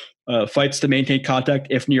that. Fights to maintain contact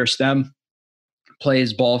if near stem.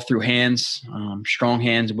 Plays ball through hands, strong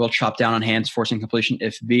hands, will chop down on hands, forcing completion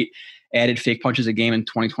if beat. Added fake punches a game in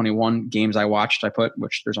 2021. Games I watched, I put,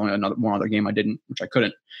 which there's only one other game I didn't, which I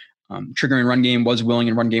couldn't. Triggering run game, was willing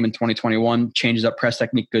in run game in 2021. Changes up press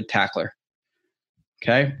technique, good tackler.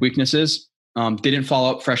 Okay, weaknesses. Didn't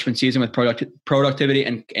follow up freshman season with productivity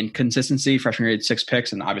and consistency. Freshman year had 6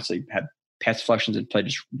 picks and obviously had pass deflections and played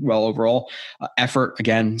just well overall. Effort,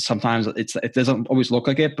 again, sometimes it doesn't always look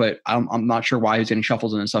like it, but I'm not sure why he was getting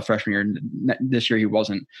shuffles in and stuff freshman year. This year he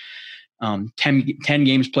wasn't. 10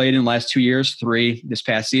 games played in the last 2 years, 3 this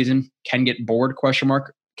past season. Can get bored, ?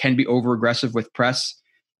 Can be over aggressive with press.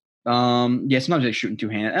 Sometimes he's shooting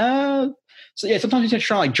two-handed. Sometimes he's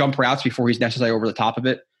trying to jump routes before he's necessarily over the top of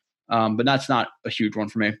it. But that's not a huge one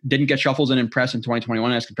for me. Didn't get shuffles in press in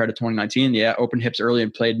 2021 as compared to 2019. Yeah, opened hips early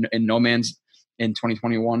and played in no man's in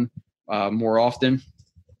 2021 more often.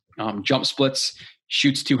 Jump splits,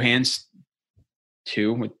 shoots 2 hands,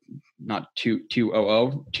 2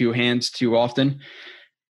 hands too often.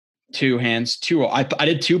 2 hands, 2. I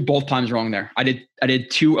did 2 both times wrong there. I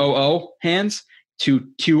did 2 hands to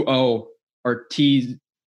 2 or T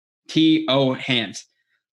hands.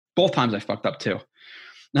 Both times I fucked up too.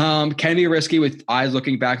 Can be risky with eyes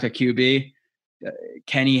looking back to QB.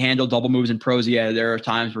 Can he handle double moves in pros? Yeah, there are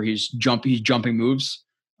times where he's jumping moves.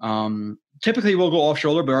 Typically we'll go off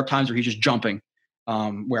shoulder, but there are times where he's just jumping,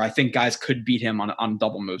 where I think guys could beat him on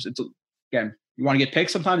double moves. It's, again, you want to get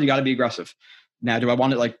picks. Sometimes you got to be aggressive. Now, do I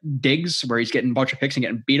want it like Diggs where he's getting a bunch of picks and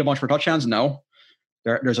getting beat a bunch for touchdowns? No,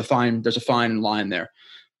 there's a fine line there.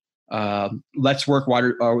 Let's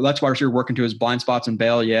wide receiver work into his blind spots and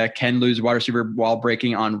bail. Yeah. Can lose wide receiver while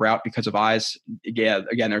breaking on route because of eyes. Yeah.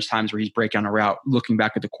 Again, there's times where he's breaking on a route, looking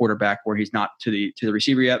back at the quarterback where he's not to the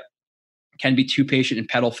receiver yet. Can be too patient and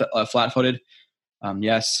pedal flat footed.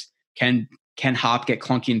 Yes. Can hop, get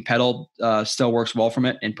clunky and pedal, still works well from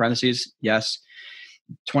it in parentheses. Yes.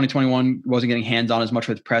 2021 wasn't getting hands on as much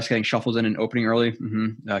with press, getting shuffles in and opening early.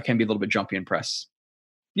 Can be a little bit jumpy in press.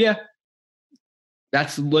 Yeah.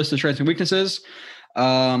 That's the list of strengths and weaknesses.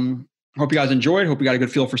 Hope you guys enjoyed. Hope you got a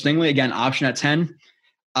good feel for Stingley. Again, option at 10.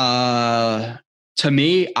 To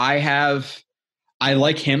me, I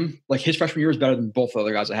like him. Like his freshman year is better than both the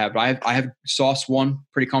other guys I have. But I have Sauce 1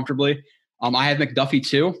 pretty comfortably. I have McDuffie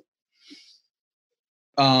 2.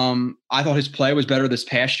 I thought his play was better this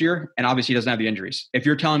past year, and obviously he doesn't have the injuries. If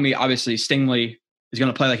you're telling me obviously Stingley is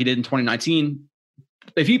going to play like he did in 2019,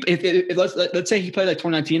 if let's say he played like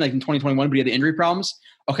 2019, like in 2021, but he had the injury problems,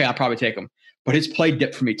 okay, I'll probably take him. But his play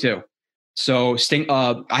dipped for me too. So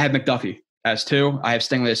I have McDuffie as 2. I have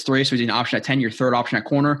Stingley as 3. So he's an option at 10. Your third option at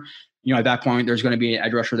corner. At that point, there's going to be an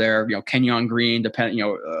edge rusher there. Kenyon Green. I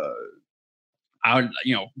would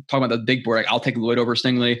talking about the big board. I'll take Lloyd over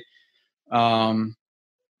Stingley.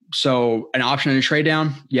 So an option in a trade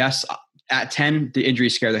down, yes. At 10, the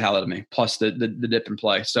injuries scare the hell out of me. Plus the dip in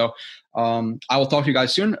play. So I will talk to you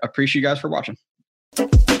guys soon. Appreciate you guys for watching.